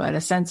happiness, but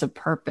a sense of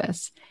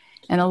purpose.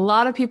 And a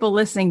lot of people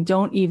listening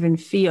don't even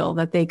feel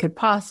that they could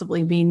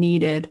possibly be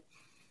needed.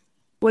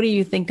 What do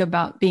you think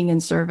about being in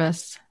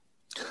service?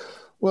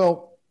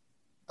 Well,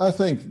 I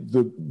think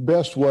the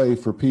best way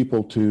for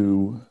people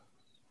to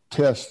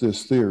test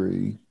this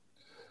theory,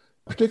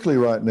 particularly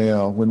right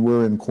now when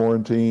we're in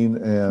quarantine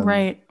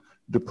and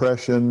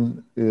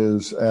depression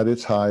is at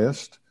its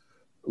highest,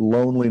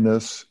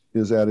 loneliness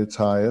is at its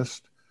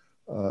highest,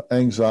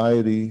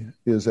 anxiety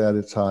is at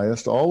its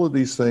highest. All of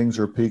these things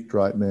are peaked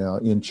right now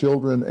in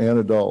children and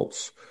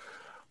adults.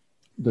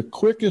 The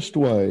quickest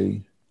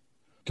way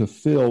to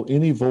fill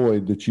any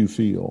void that you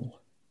feel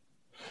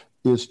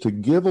is to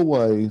give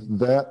away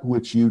that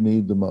which you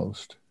need the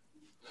most.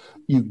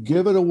 You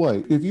give it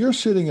away. If you're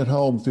sitting at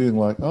home feeling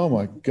like, oh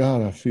my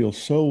God, I feel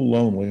so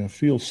lonely, I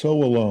feel so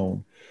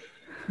alone,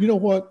 you know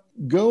what?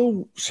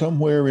 Go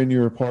somewhere in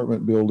your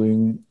apartment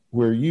building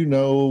where you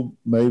know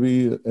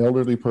maybe an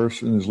elderly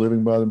person is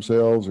living by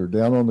themselves, or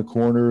down on the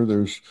corner,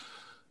 there's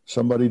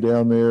somebody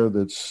down there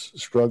that's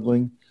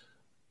struggling.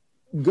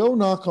 Go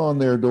knock on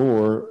their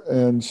door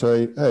and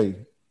say, hey,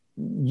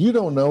 you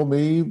don't know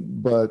me,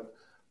 but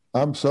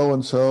I'm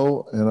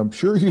so-and-so, and I'm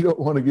sure you don't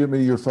want to give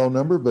me your phone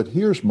number, but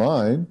here's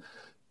mine.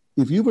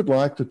 if you would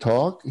like to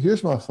talk,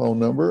 here's my phone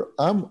number.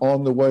 I'm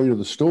on the way to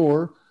the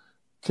store.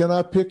 Can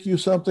I pick you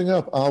something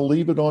up? I'll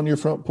leave it on your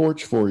front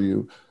porch for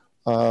you.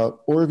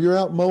 Or if you're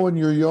out mowing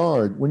your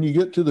yard, when you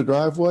get to the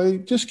driveway,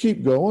 just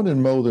keep going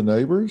and mow the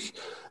neighbors.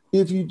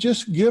 If you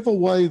just give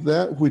away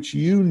that which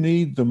you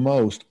need the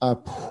most, I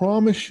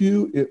promise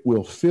you it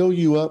will fill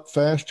you up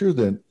faster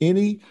than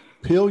any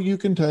pill you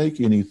can take,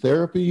 any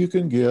therapy you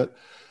can get,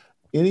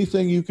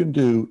 anything you can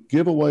do.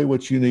 Give away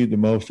what you need the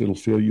most. It'll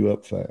fill you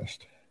up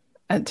fast.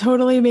 It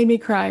totally made me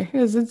cry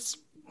because it's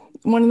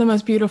one of the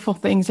most beautiful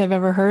things I've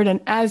ever heard.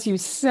 And as you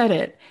said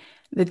it,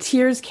 the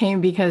tears came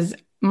because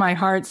my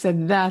heart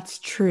said, that's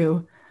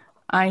true.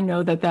 I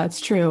know that that's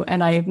true.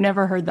 And I've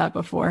never heard that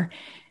before.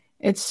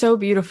 It's so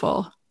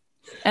beautiful.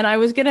 And I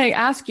was going to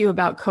ask you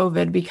about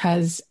COVID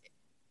because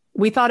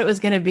we thought it was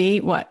going to be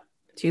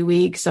 2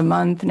 weeks, a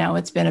month. Now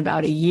it's been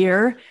about a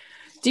year.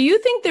 Do you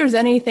think there's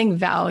anything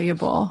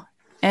valuable,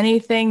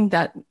 anything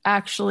that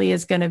actually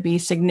is going to be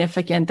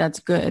significant, that's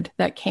good,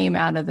 that came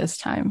out of this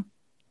time?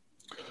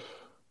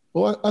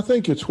 Well, I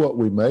think it's what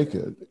we make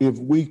it. If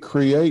we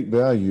create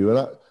value,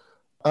 and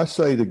I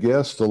say to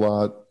guests a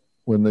lot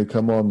when they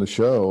come on the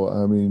show,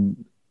 I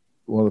mean,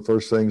 one of the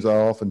first things I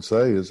often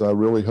say is, I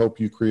really hope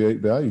you create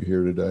value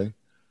here today.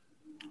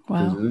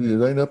 Wow.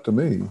 It ain't up to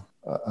me.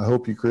 I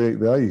hope you create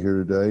value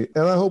here today.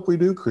 And I hope we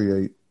do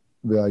create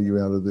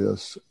value out of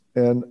this.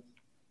 And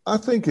I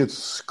think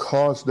it's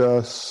caused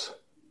us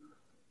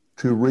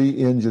to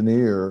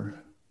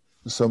re-engineer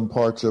some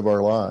parts of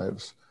our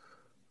lives.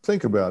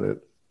 Think about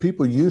it.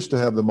 People used to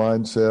have the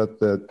mindset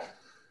that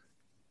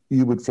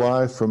you would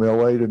fly from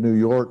LA to New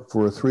York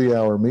for a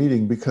 3-hour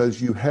meeting because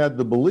you had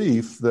the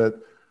belief that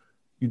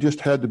you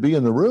just had to be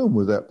in the room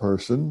with that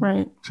person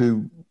right.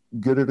 to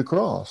get it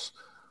across.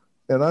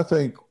 And I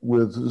think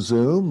with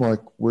Zoom,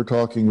 like we're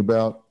talking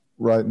about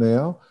right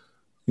now,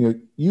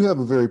 you have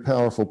a very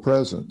powerful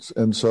presence.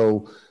 And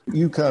so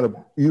you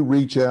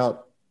reach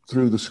out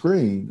through the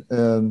screen.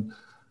 And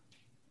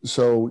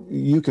so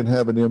you can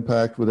have an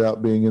impact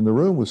without being in the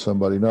room with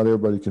somebody. Not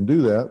everybody can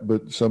do that,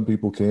 but some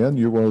people can.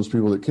 You're one of those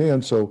people that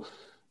can. So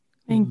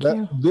Thank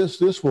you.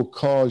 This will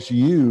cause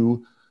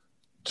you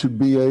to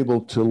be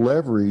able to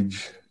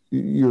leverage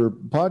your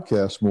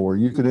podcast more.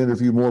 You can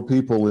interview more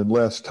people in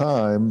less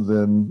time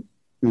than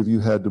if you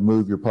had to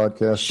move your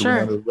podcast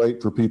around and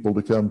wait for people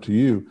to come to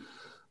you.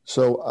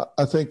 So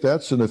I think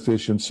that's an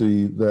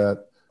efficiency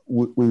that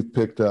we've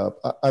picked up.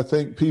 I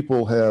think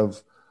people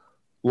have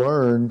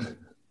learned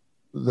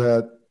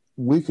that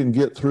we can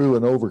get through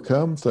and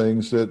overcome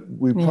things that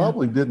we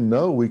probably didn't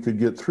know we could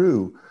get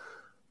through.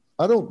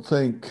 I don't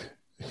think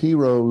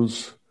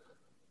heroes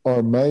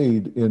are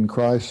made in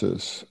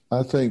crisis.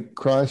 I think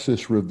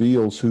crisis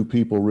reveals who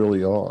people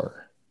really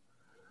are.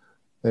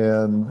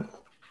 And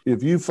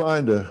if you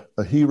find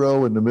a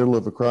hero in the middle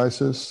of a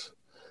crisis,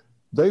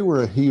 they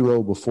were a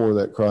hero before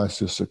that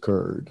crisis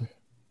occurred.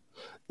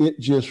 It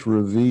just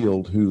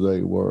revealed who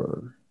they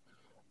were.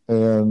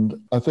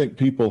 And I think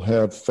people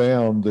have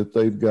found that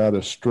they've got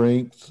a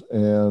strength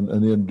and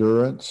an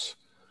endurance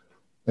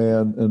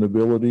and an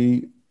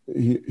ability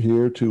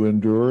here to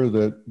endure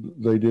that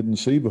they didn't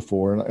see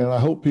before. And I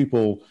hope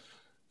people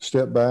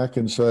step back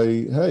and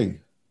say,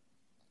 hey,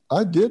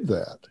 I did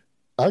that.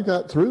 I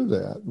got through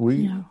that.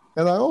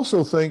 And I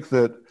also think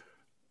that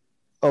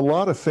a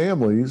lot of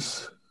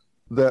families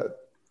that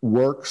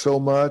work so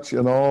much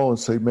and all and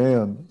say,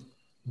 man,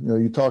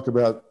 you talk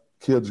about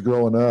kids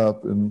growing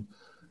up and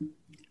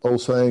old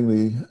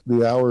saying,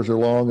 the hours are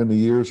long and the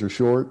years are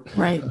short.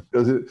 Right.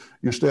 Because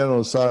you're standing on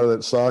the side of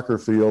that soccer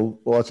field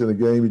watching a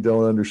game you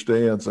don't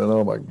understand, saying,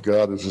 oh my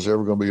God, is this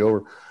ever going to be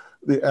over?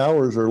 The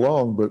hours are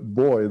long, but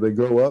boy, they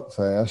go up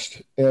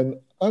fast. And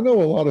I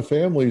know a lot of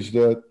families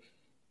that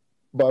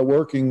by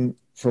working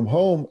from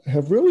home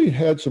have really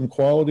had some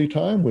quality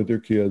time with their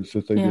kids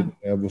that they didn't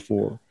have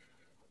before.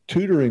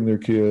 Tutoring their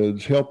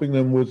kids, helping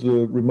them with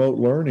the remote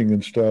learning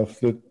and stuff,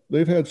 that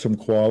they've had some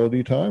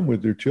quality time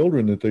with their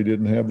children that they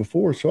didn't have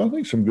before. So I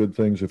think some good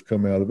things have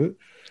come out of it.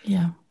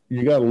 Yeah.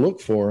 You got to look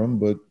for them,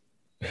 but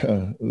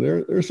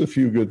there's a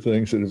few good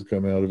things that have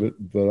come out of it.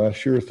 But I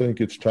sure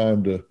think it's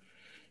time to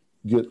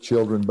get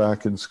children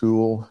back in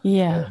school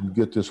and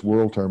get this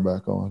world turned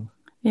back on.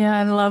 Yeah,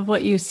 I love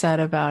what you said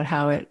about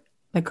how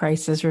the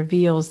crisis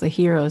reveals the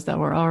heroes that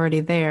were already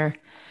there.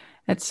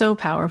 It's so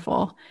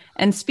powerful.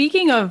 And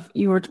speaking of,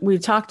 we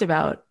talked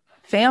about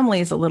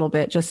families a little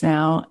bit just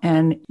now,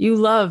 and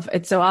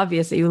it's so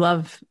obvious that you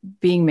love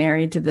being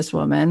married to this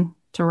woman,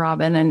 to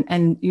Robin,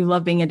 and you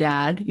love being a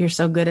dad. You're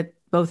so good at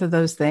both of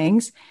those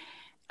things.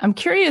 I'm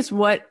curious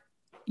what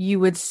you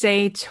would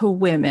say to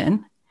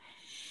women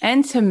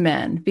and to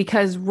men,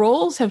 because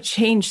roles have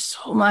changed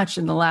so much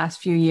in the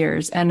last few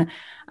years. And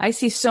I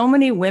see so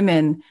many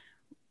women,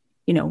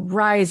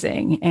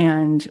 rising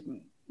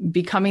and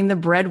becoming the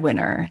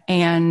breadwinner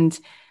and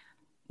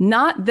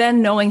not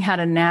then knowing how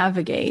to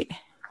navigate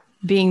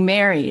being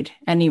married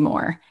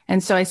anymore.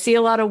 And so I see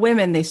a lot of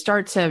women, they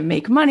start to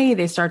make money,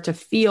 they start to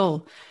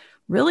feel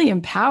really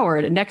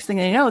empowered. And next thing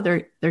they know,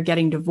 they're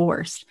getting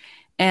divorced.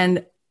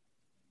 And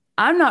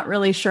I'm not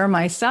really sure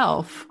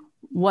myself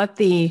what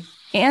the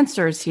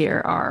answers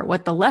here are,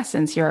 what the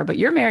lessons here are, but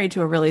you're married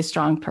to a really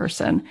strong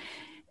person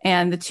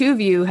and the two of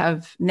you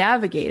have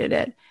navigated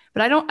it.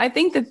 But I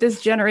think that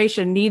this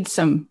generation needs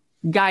some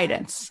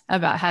guidance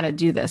about how to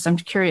do this. I'm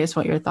curious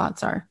what your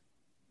thoughts are.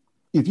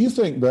 If you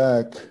think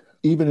back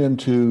even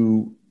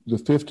into the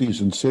 50s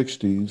and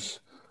 60s,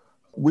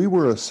 we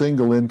were a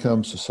single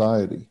income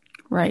society.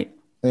 Right.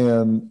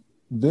 And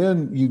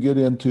then you get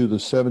into the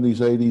 70s,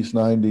 80s,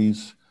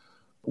 90s,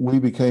 we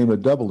became a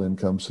double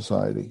income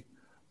society.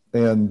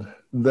 And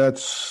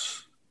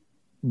that's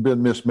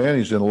been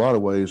mismanaged in a lot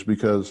of ways,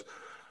 because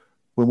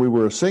when we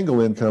were a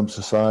single income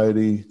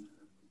society,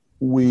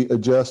 we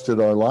adjusted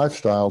our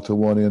lifestyle to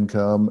one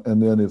income. And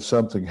then if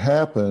something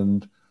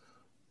happened,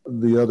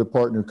 the other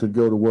partner could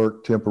go to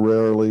work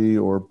temporarily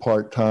or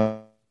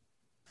part-time.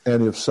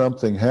 And if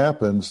something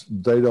happens,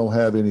 they don't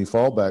have any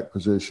fallback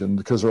position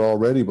because they're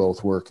already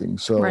both working.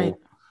 So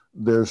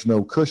there's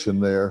no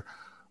cushion there.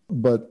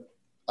 But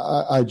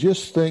I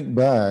just think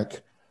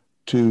back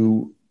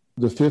to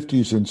the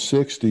 50s and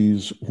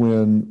 60s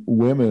when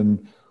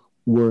women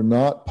were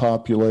not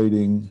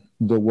populating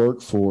the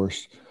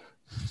workforce.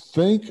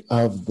 Think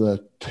of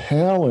the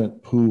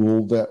talent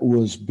pool that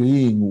was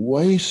being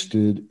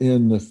wasted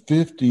in the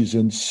 50s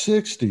and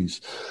 60s.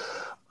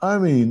 I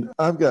mean,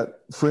 I've got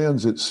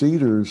friends at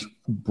Cedars,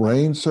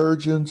 brain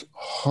surgeons,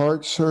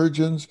 heart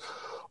surgeons.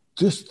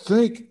 Just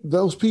think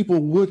those people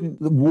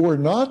were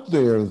not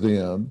there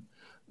then,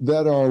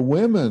 that are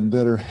women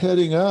that are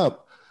heading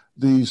up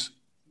these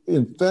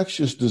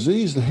infectious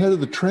disease. The head of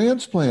the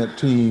transplant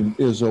team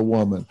is a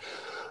woman.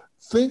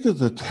 Think of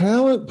the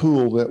talent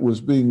pool that was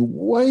being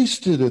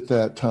wasted at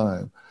that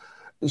time.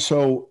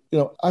 So,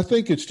 I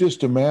think it's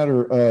just a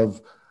matter of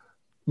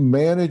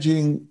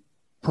managing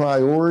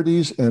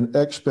priorities and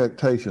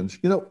expectations.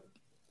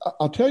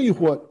 I'll tell you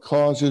what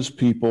causes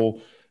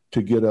people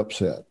to get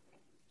upset.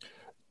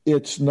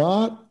 It's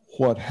not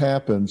what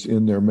happens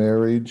in their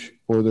marriage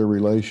or their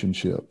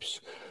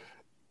relationships.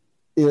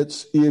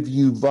 It's if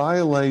you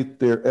violate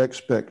their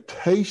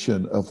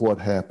expectation of what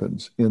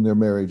happens in their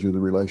marriage or the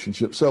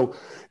relationship. So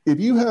if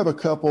you have a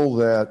couple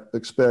that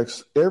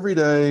expects every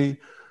day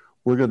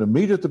we're going to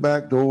meet at the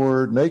back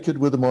door naked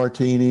with a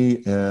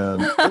martini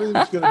and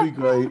everything's going to be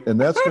great and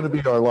that's going to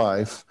be our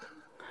life,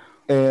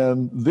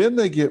 and then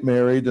they get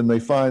married and they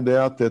find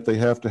out that they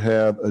have to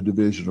have a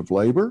division of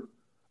labor,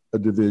 a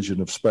division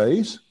of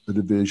space, a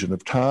division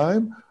of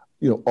time,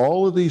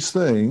 all of these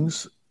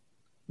things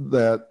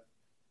that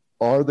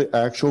are the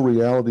actual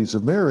realities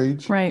of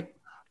marriage. Right.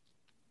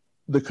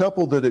 The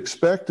couple that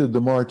expected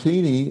the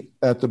martini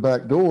at the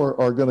back door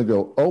are going to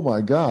go, oh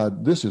my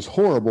God, this is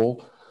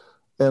horrible.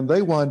 And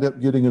they wind up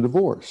getting a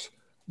divorce.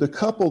 The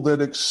couple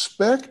that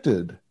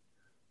expected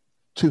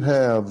to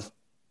have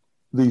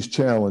these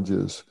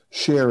challenges,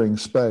 sharing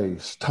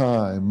space,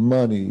 time,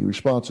 money,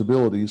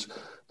 responsibilities,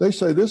 they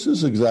say, this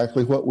is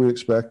exactly what we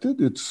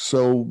expected.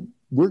 So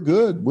we're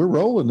good. We're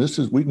rolling.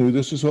 We knew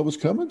this is what was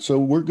coming. So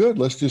we're good.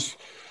 Let's just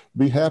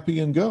be happy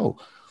and go.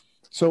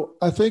 So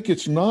I think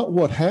it's not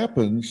what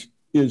happens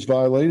is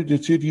violated.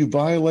 It's if you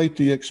violate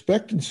the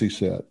expectancy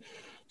set.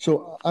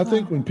 So I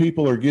think when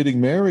people are getting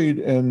married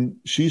and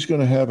she's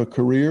going to have a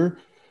career,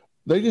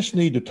 they just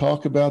need to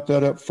talk about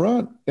that up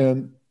front.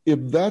 And if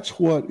that's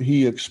what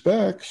he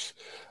expects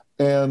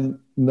and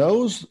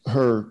knows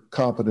her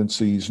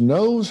competencies,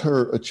 knows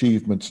her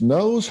achievements,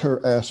 knows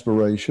her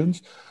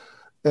aspirations,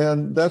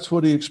 and that's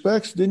what he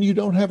expects, then you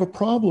don't have a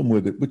problem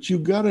with it. But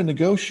you've got to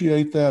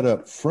negotiate that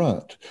up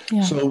front.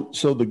 Yeah.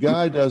 So the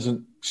guy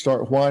doesn't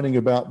start whining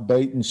about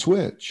bait and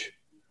switch.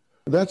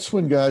 That's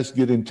when guys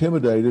get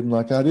intimidated and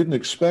like, I didn't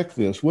expect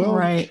this. Well,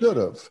 you should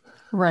have.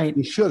 Right.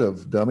 You should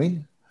have,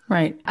 dummy.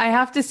 Right. I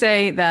have to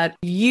say that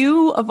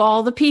you, of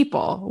all the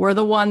people, were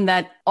the one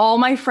that all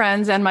my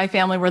friends and my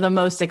family were the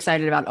most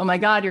excited about. Oh my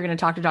God, you're going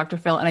to talk to Dr.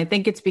 Phil. And I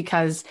think it's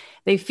because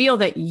they feel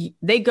that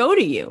they go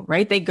to you,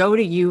 right? They go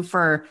to you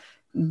for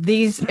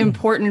these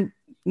important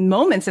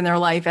moments in their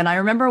life. And I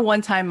remember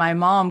one time my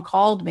mom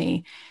called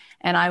me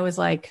and I was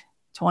like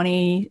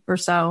 20 or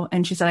so.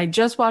 And she said, I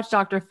just watched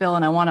Dr. Phil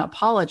and I want to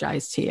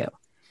apologize to you.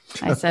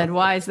 I said,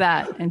 why is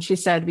that? And she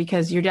said,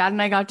 because your dad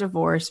and I got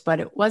divorced, but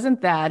it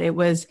wasn't that. It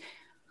was,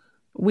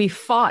 we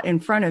fought in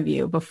front of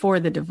you before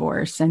the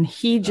divorce. And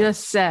he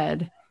just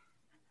said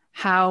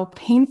how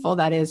painful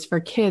that is for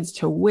kids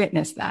to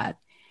witness that.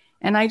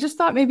 And I just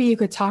thought maybe you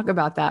could talk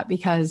about that,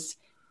 because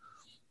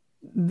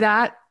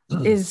that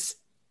is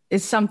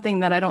something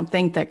that I don't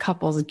think that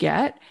couples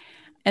get.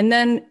 And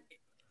then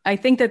I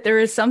think that there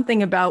is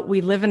something about,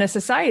 we live in a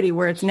society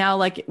where it's now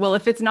like, well,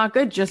 if it's not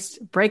good,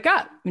 just break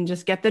up and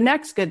just get the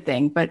next good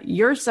thing. But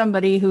you're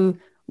somebody who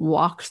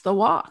walks the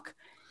walk.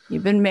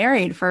 You've been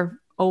married for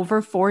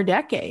over 4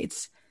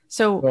 decades.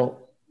 So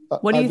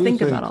what do you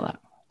think about all that?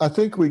 I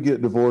think we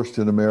get divorced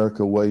in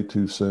America way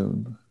too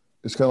soon.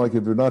 It's kind of like,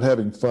 if you're not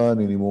having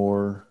fun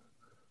anymore,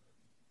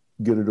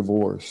 get a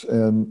divorce.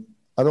 And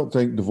I don't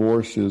think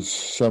divorce is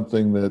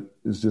something that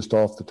is just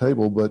off the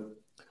table, but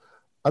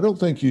I don't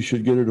think you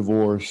should get a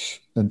divorce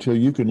until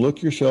you can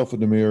look yourself in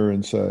the mirror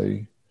and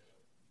say,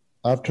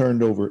 I've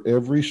turned over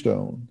every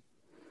stone.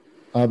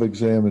 I've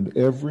examined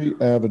every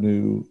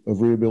avenue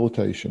of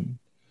rehabilitation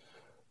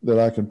that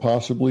I can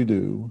possibly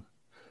do.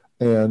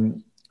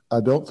 And I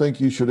don't think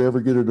you should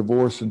ever get a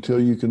divorce until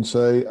you can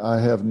say, I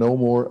have no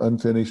more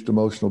unfinished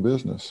emotional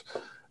business.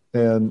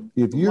 And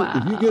if you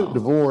get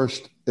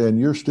divorced and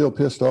you're still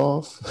pissed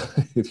off,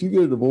 if you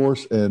get a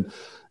divorce and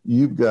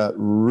you've got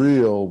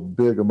real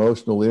big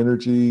emotional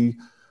energy,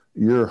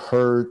 you're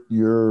hurt,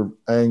 you're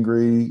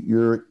angry,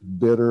 you're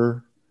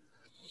bitter,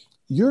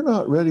 you're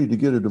not ready to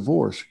get a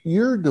divorce.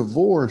 Your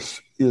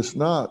divorce is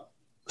not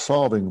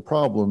solving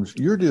problems.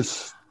 You're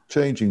just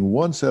changing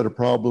one set of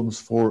problems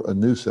for a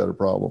new set of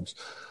problems.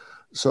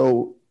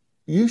 So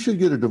you should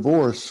get a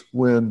divorce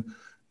when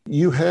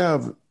you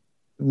have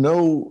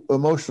no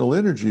emotional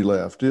energy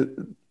left.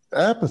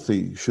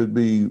 Apathy should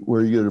be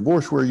where you get a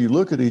divorce, where you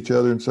look at each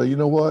other and say, you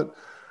know what?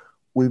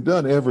 We've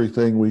done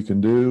everything we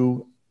can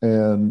do,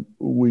 and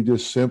we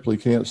just simply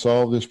can't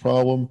solve this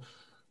problem.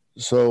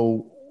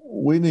 So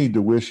we need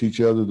to wish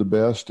each other the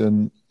best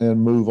and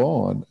move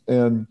on.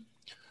 And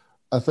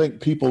I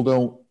think people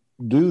don't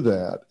do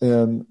that.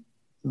 And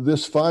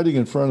this fighting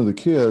in front of the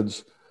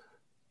kids,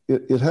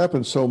 it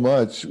happens so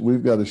much.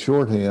 We've got a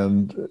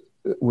shorthand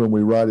when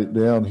we write it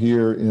down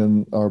here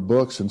in our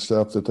books and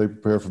stuff that they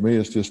prepare for me.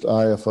 It's just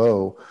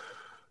IFO,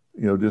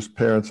 just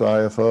parents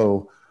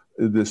IFO,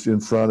 just in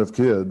front of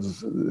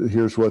kids.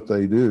 Here's what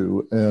they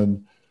do.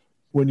 And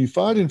when you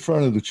fight in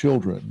front of the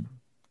children,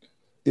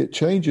 it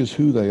changes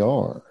who they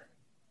are.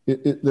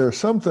 There are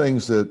some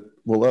things that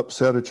will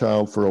upset a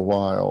child for a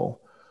while,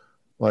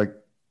 like,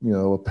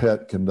 a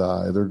pet can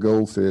die. Their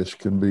goldfish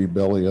can be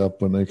belly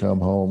up when they come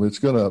home. It's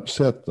going to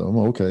upset them,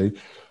 okay,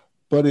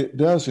 but it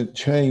doesn't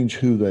change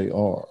who they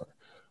are.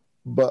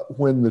 But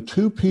when the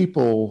two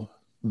people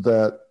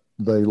that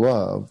they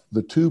love,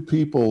 the two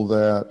people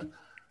that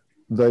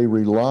they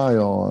rely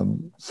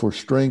on for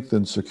strength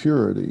and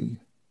security,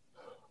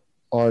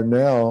 are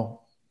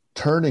now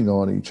turning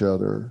on each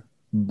other,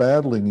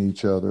 battling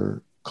each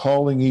other,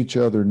 calling each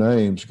other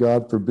names,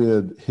 God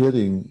forbid,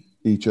 hitting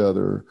each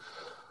other,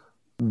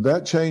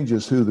 that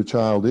changes who the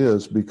child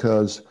is,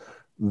 because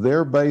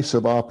their base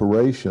of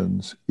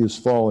operations is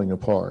falling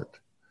apart.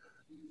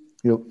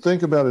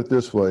 Think about it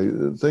this way.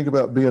 Think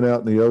about being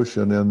out in the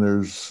ocean and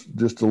there's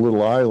just a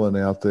little island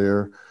out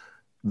there.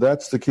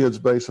 That's the kid's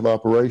base of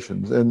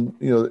operations. And,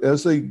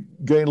 as they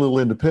gain a little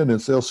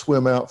independence, they'll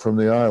swim out from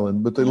the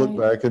island, but they look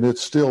back and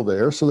it's still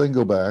there, so they can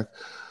go back.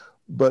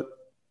 But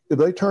if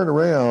they turn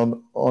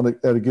around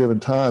at a given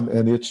time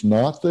and it's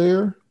not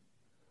there,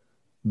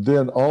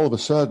 then all of a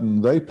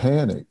sudden they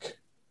panic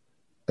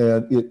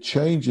and it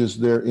changes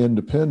their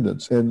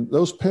independence. And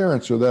those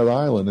parents are that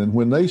island. And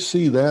when they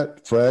see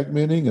that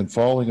fragmenting and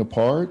falling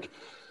apart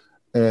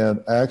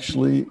and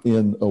actually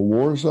in a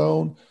war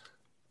zone,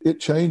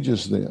 it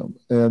changes them.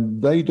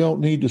 And they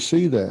don't need to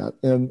see that.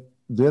 And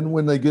then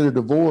when they get a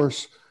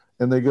divorce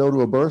and they go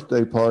to a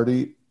birthday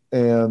party,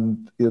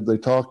 and if they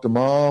talk to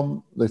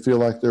mom, they feel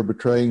like they're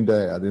betraying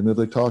dad. And if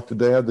they talk to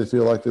dad, they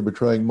feel like they're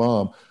betraying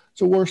mom. It's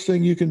the worst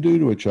thing you can do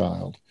to a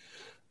child.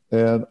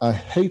 And I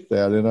hate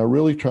that. And I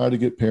really try to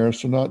get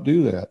parents to not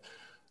do that.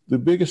 The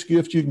biggest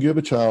gift you can give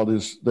a child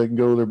is they can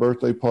go to their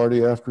birthday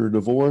party after a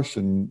divorce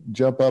and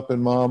jump up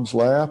in mom's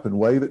lap and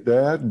wave at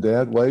dad, and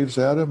dad waves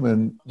at them.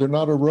 And they're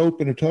not a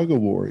rope in a tug of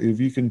war. If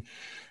you can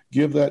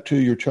give that to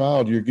your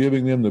child, you're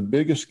giving them the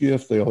biggest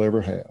gift they'll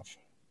ever have.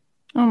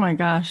 Oh my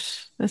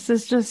gosh, this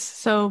is just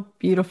so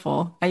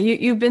beautiful.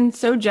 You've been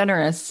so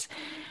generous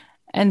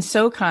and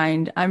so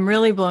kind. I'm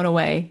really blown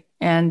away,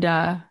 and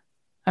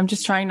I'm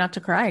just trying not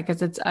to cry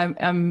because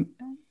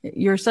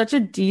you're such a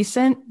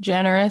decent,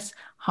 generous,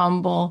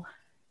 humble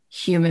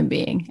human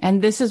being,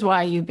 and this is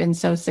why you've been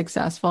so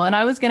successful. And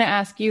I was going to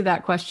ask you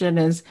that question: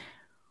 is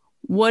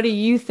what do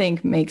you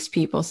think makes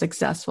people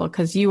successful?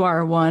 Because you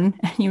are one,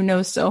 and you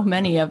know so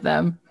many of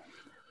them.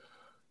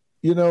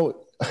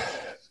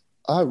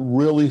 I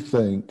really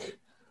think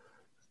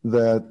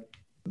that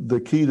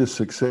the key to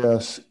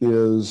success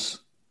is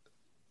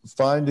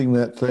finding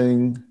that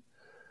thing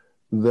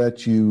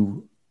that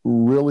you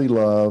really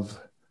love,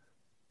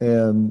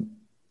 and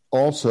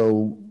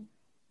also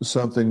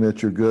something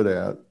that you're good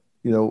at.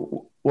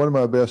 One of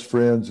my best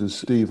friends is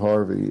Steve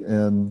Harvey,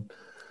 and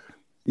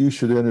you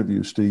should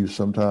interview Steve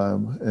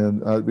sometime,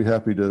 and I'd be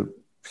happy to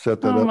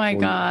set that up. Oh my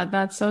God,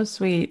 that's so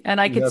sweet.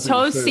 And I could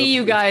so see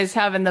you guys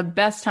having the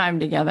best time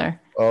together.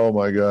 Oh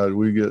my God,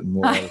 we get in a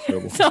lot of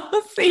trouble. So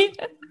see.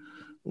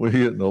 We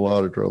get in a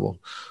lot of trouble.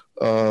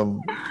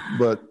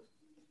 But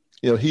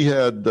he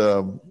had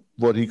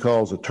what he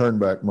calls a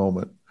turnback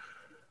moment,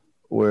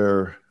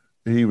 where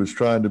he was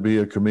trying to be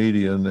a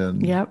comedian,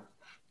 and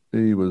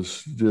he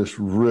was just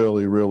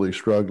really, really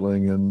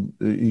struggling. And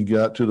he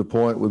got to the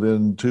point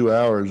within 2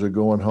 hours of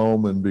going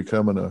home and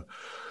becoming a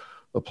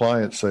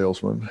appliance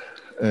salesman.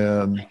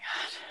 And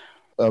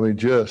I mean,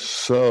 just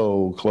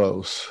so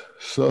close.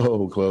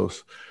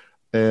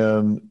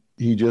 And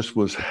he just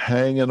was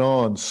hanging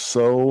on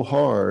so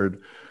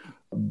hard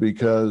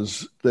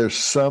because there's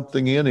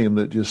something in him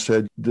that just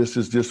said, this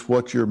is just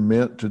what you're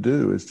meant to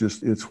do.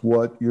 It's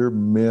what you're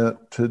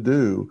meant to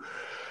do.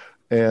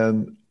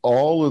 And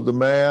all of the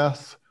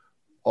math,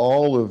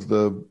 all of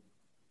the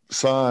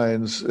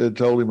signs, it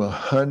told him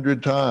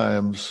 100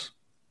 times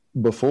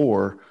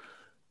before,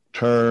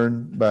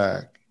 turn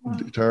back.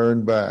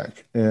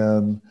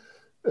 And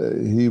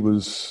he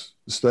was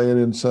staying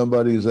in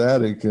somebody's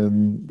attic,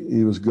 and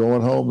he was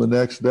going home the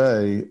next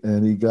day,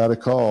 and he got a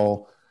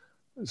call,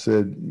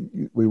 said,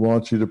 we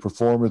want you to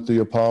perform at the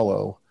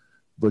Apollo,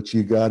 but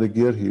you got to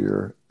get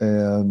here.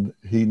 And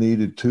he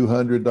needed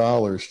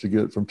 $200 to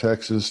get from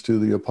Texas to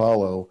the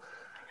Apollo.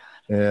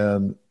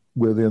 And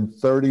within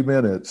 30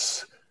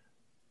 minutes,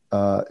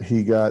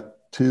 he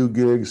got 2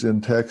 gigs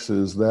in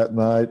Texas that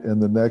night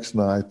and the next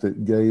night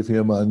that gave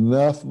him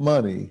enough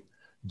money,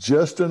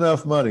 just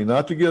enough money,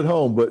 not to get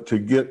home, but to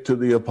get to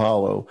the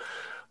Apollo.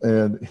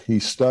 And he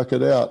stuck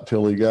it out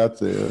till he got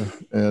there.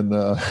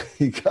 And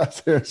he got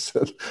there and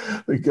said,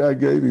 the guy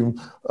gave him,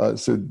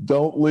 said,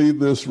 don't leave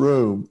this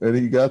room. And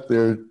he got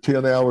there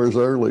 10 hours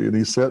early, and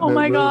he sat in that room. Oh,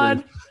 my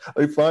God.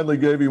 They finally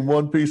gave him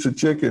 1 piece of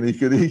chicken he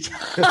could eat.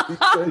 He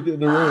stayed in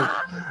the room.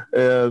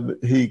 And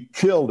he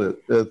killed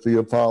it at the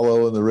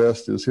Apollo, and the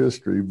rest is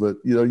history. But,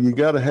 you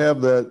got to have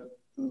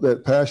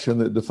that passion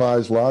that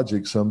defies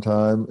logic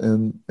sometime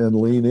and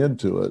lean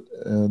into it.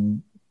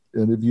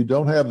 And if you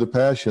don't have the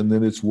passion,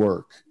 then it's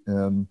work.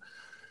 And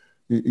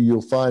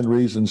you'll find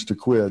reasons to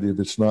quit if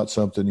it's not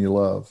something you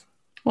love.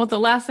 Well, the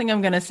last thing I'm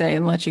going to say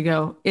and let you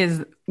go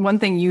is one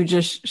thing you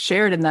just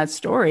shared in that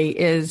story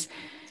is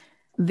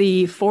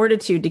the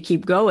fortitude to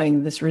keep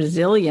going, this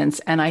resilience.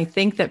 And I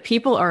think that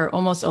people are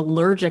almost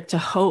allergic to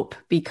hope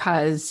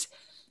because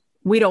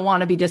we don't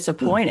want to be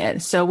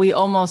disappointed. So we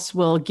almost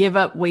will give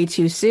up way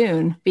too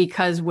soon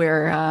because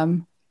we're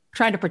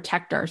trying to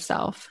protect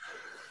ourselves.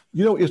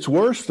 It's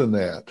worse than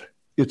that.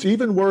 It's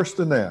even worse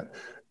than that.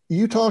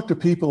 You talk to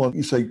people and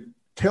you say,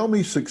 tell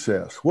me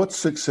success. What's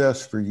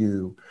success for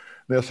you?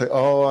 And they'll say,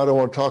 oh, I don't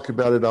want to talk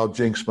about it. I'll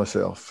jinx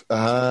myself.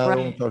 I don't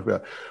want to talk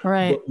about it.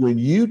 Right. But when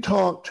you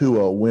talk to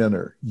a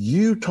winner,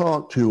 you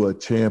talk to a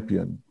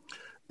champion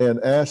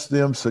and ask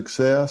them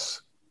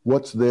success,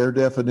 what's their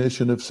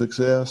definition of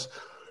success?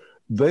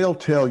 They'll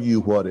tell you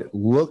what it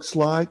looks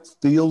like,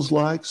 feels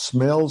like,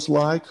 smells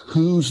like,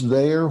 who's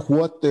there,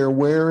 what they're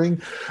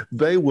wearing.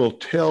 They will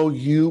tell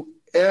you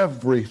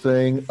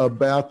everything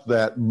about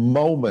that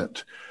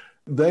moment.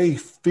 They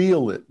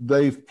feel it.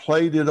 They've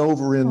played it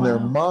over in their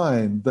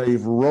mind.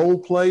 They've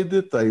role-played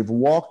it. They've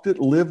walked it,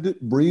 lived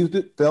it, breathed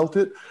it, felt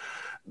it.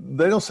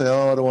 They don't say,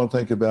 oh, I don't want to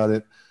think about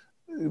it.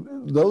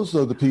 Those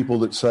are the people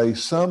that say,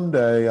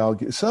 someday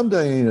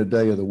ain't a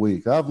day of the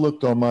week. I've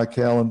looked on my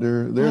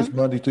calendar. There's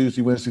Monday,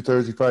 Tuesday, Wednesday,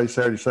 Thursday, Friday,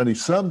 Saturday, Sunday.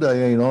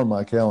 Someday ain't on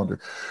my calendar.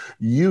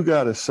 You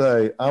got to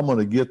say, I'm going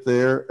to get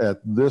there at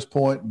this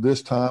point,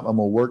 this time. I'm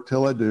going to work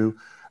till I do.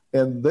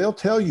 And they'll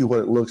tell you what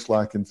it looks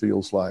like and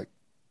feels like.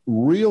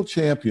 Real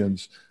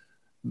champions,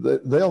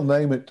 they'll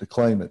name it to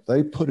claim it.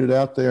 They put it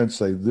out there and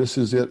say, this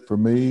is it for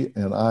me.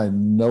 And I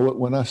know it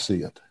when I see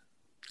it.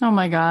 Oh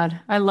my God.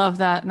 I love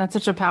that. And that's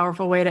such a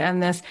powerful way to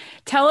end this.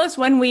 Tell us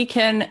when we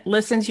can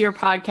listen to your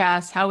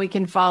podcast, how we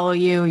can follow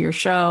you, your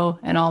show,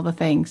 and all the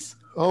things.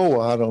 Oh,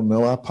 I don't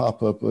know. I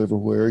pop up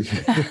everywhere.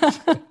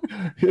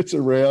 It's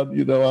around,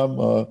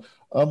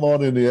 I'm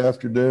on in the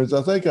afternoons.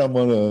 I think I'm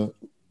going to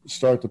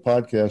start the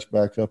podcast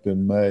back up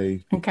in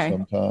May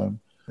sometime.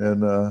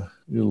 And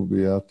it'll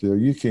be out there.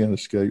 You can't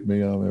escape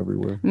me. I'm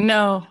everywhere.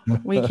 No,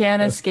 we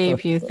can't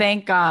escape you.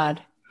 Thank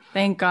God.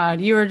 Thank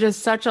God. You are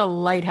just such a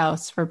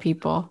lighthouse for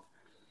people.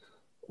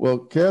 Well,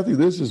 Kathy,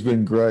 this has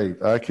been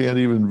great. I can't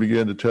even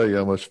begin to tell you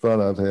how much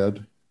fun I've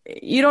had.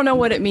 You don't know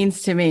what it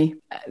means to me.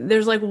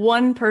 There's like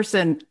one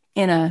person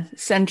in a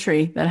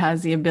century that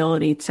has the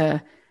ability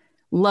to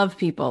love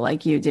people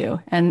like you do.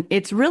 And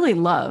it's really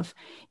love.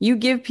 You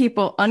give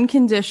people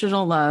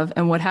unconditional love.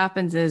 And what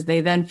happens is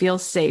they then feel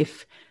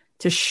safe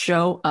to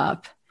show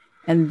up,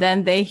 and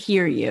then they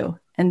hear you.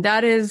 And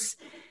that is,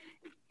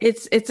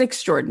 it's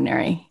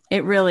extraordinary.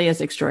 It really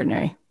is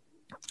extraordinary.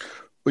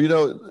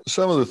 Well,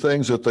 some of the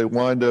things that they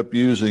wind up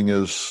using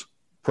as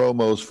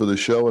promos for the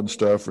show and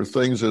stuff are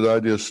things that I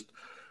just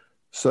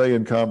say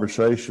in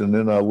conversation, and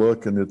then I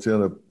look and it's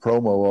in a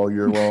promo all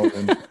year long.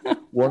 And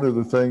one of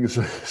the things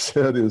I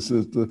said is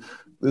that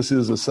this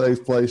is a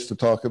safe place to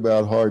talk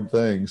about hard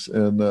things.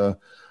 And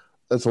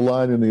that's a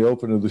line in the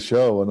open of the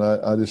show. And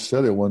I just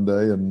said it one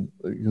day, and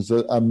because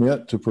I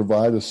meant to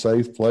provide a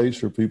safe place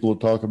for people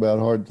to talk about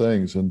hard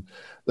things. And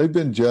they've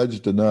been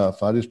judged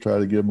enough. I just try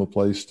to give them a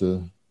place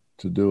to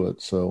do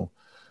it. So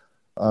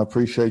I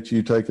appreciate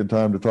you taking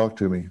time to talk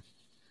to me.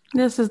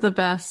 This is the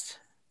best.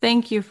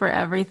 Thank you for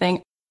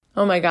everything.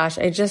 Oh my gosh,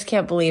 I just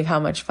can't believe how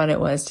much fun it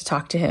was to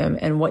talk to him.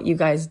 And what you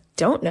guys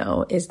don't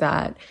know is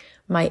that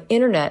my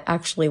internet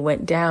actually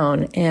went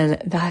down,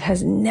 and that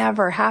has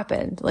never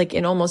happened. Like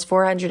in almost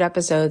 400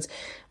 episodes,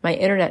 my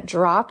internet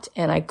dropped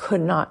and I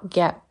could not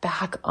get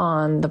back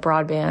on the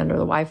broadband or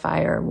the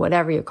Wi-Fi or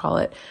whatever you call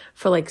it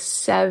for like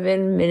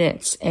 7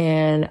 minutes.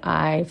 And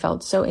I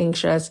felt so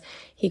anxious.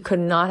 He could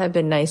not have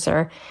been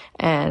nicer.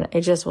 And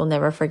I just will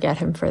never forget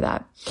him for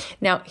that.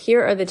 Now,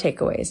 here are the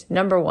takeaways.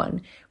 Number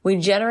 1, we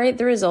generate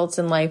the results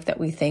in life that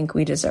we think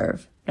we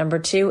deserve. Number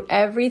 2,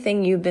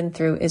 everything you've been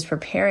through is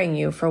preparing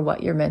you for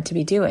what you're meant to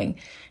be doing.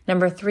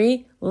 Number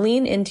 3,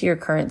 lean into your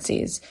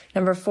currencies.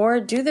 Number 4,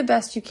 do the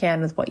best you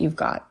can with what you've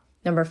got.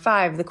 Number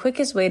 5, the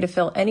quickest way to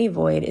fill any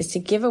void is to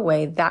give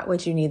away that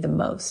which you need the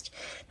most.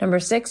 Number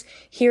 6,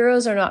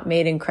 heroes are not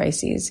made in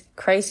crises.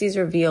 Crises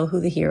reveal who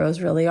the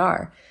heroes really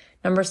are.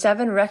 Number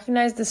 7,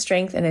 recognize the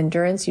strength and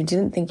endurance you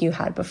didn't think you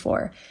had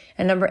before.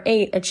 And number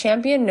 8, a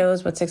champion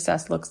knows what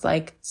success looks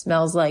like,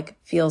 smells like,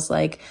 feels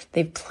like.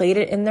 They've played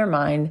it in their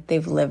mind.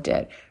 They've lived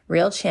it.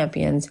 Real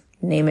champions,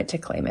 name it to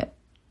claim it.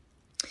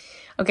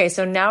 Okay,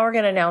 so now we're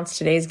going to announce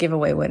today's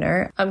giveaway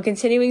winner. I'm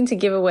continuing to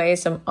give away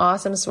some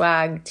awesome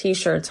swag,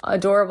 t-shirts,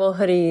 adorable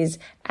hoodies,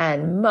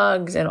 and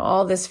mugs, and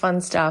all this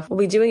fun stuff. We'll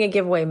be doing a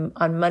giveaway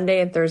on Monday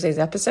and Thursday's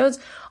episodes.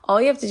 All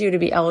you have to do to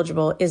be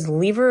eligible is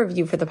leave a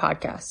review for the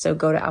podcast. So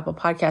go to Apple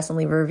Podcasts and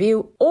leave a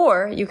review,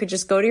 or you could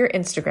just go to your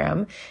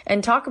Instagram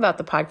and talk about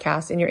the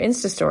podcast in your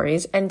Insta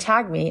stories and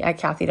tag me at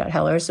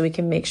Kathy.Heller so we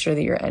can make sure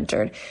that you're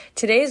entered.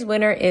 Today's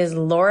winner is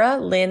Laura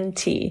Lynn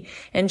T.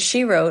 And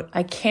she wrote,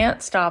 I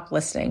can't stop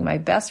listening. My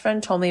best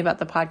friend told me about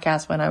the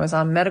podcast when I was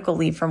on medical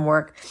leave from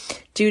work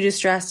due to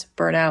stress,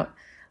 burnout,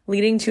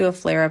 leading to a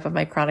flare-up of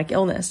my chronic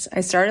illness. I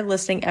started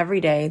listening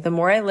every day. The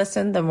more I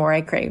listened, the more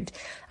I craved.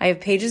 I have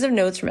pages of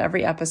notes from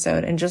every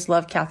episode and just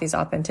love Kathy's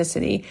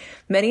authenticity.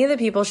 Many of the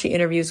people she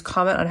interviews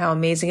comment on how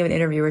amazing of an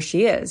interviewer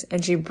she is,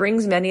 and she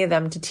brings many of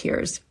them to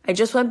tears. I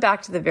just went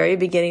back to the very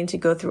beginning to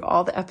go through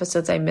all the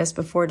episodes I missed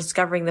before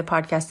discovering the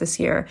podcast this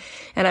year,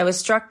 and I was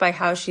struck by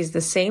how she's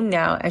the same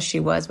now as she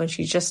was when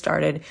she just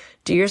started.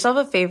 Do yourself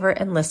a favor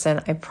and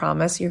listen. I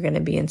promise you're going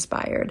to be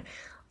inspired.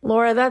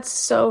 Laura, that's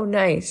so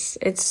nice.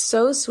 It's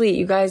so sweet.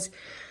 You guys,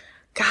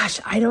 gosh,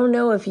 I don't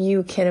know if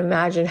you can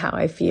imagine how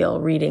I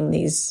feel reading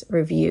these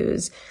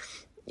reviews.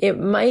 It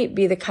might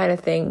be the kind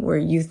of thing where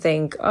you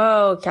think,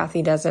 oh,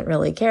 Kathy doesn't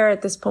really care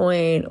at this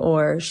point,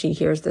 or she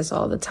hears this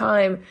all the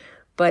time.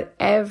 But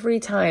every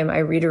time I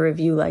read a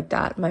review like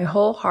that, my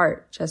whole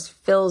heart just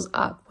fills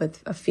up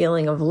with a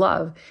feeling of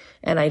love.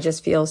 And I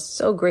just feel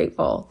so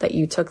grateful that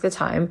you took the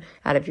time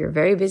out of your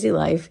very busy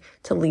life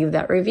to leave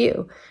that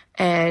review.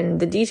 And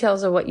the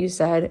details of what you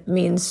said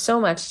mean so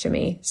much to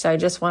me. So I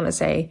just want to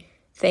say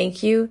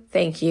thank you.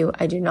 Thank you.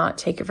 I do not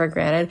take it for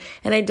granted.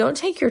 And I don't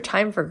take your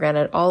time for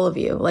granted, all of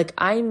you. Like,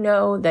 I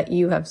know that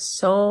you have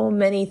so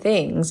many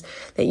things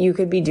that you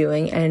could be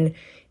doing. And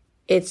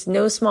it's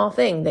no small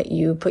thing that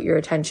you put your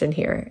attention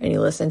here and you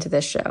listen to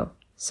this show.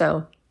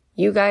 So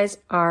you guys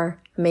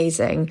are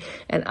amazing,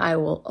 and I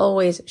will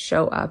always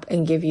show up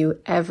and give you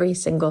every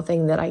single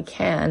thing that I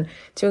can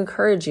to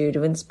encourage you,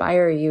 to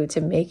inspire you, to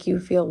make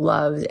you feel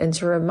loved, and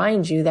to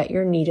remind you that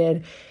you're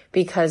needed,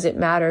 because it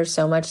matters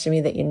so much to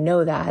me that you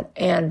know that,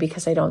 and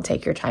because I don't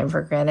take your time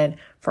for granted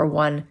for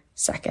 1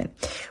 second.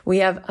 We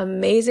have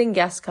amazing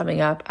guests coming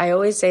up. I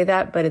always say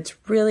that, but it's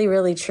really,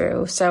 really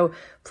true. So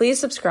please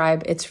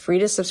subscribe. It's free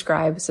to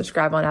subscribe.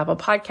 Subscribe on Apple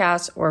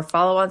Podcasts or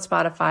follow on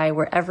Spotify,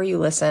 wherever you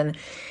listen.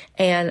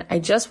 And I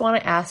just want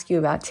to ask you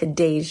about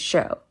today's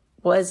show.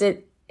 Was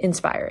it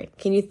inspiring?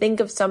 Can you think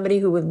of somebody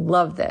who would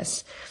love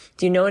this?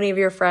 Do you know any of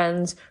your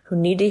friends who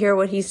need to hear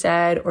what he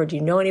said? Or do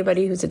you know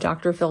anybody who's a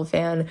Dr. Phil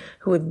fan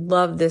who would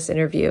love this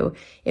interview?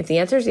 If the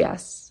answer is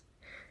yes,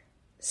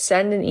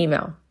 send an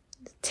email,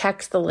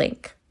 text the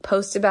link,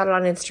 post about it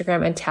on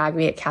Instagram, and tag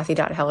me at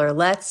Kathy.Heller.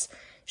 Let's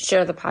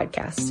share the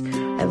podcast.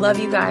 I love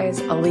you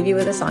guys. I'll leave you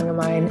with a song of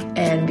mine.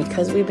 And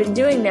because we've been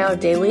doing now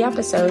daily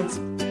episodes,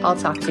 I'll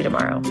talk to you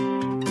tomorrow.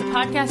 The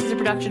podcast is a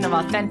production of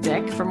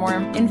Authentic. For more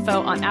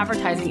info on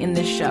advertising in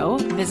this show,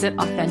 visit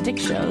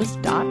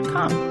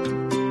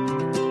AuthenticShows.com.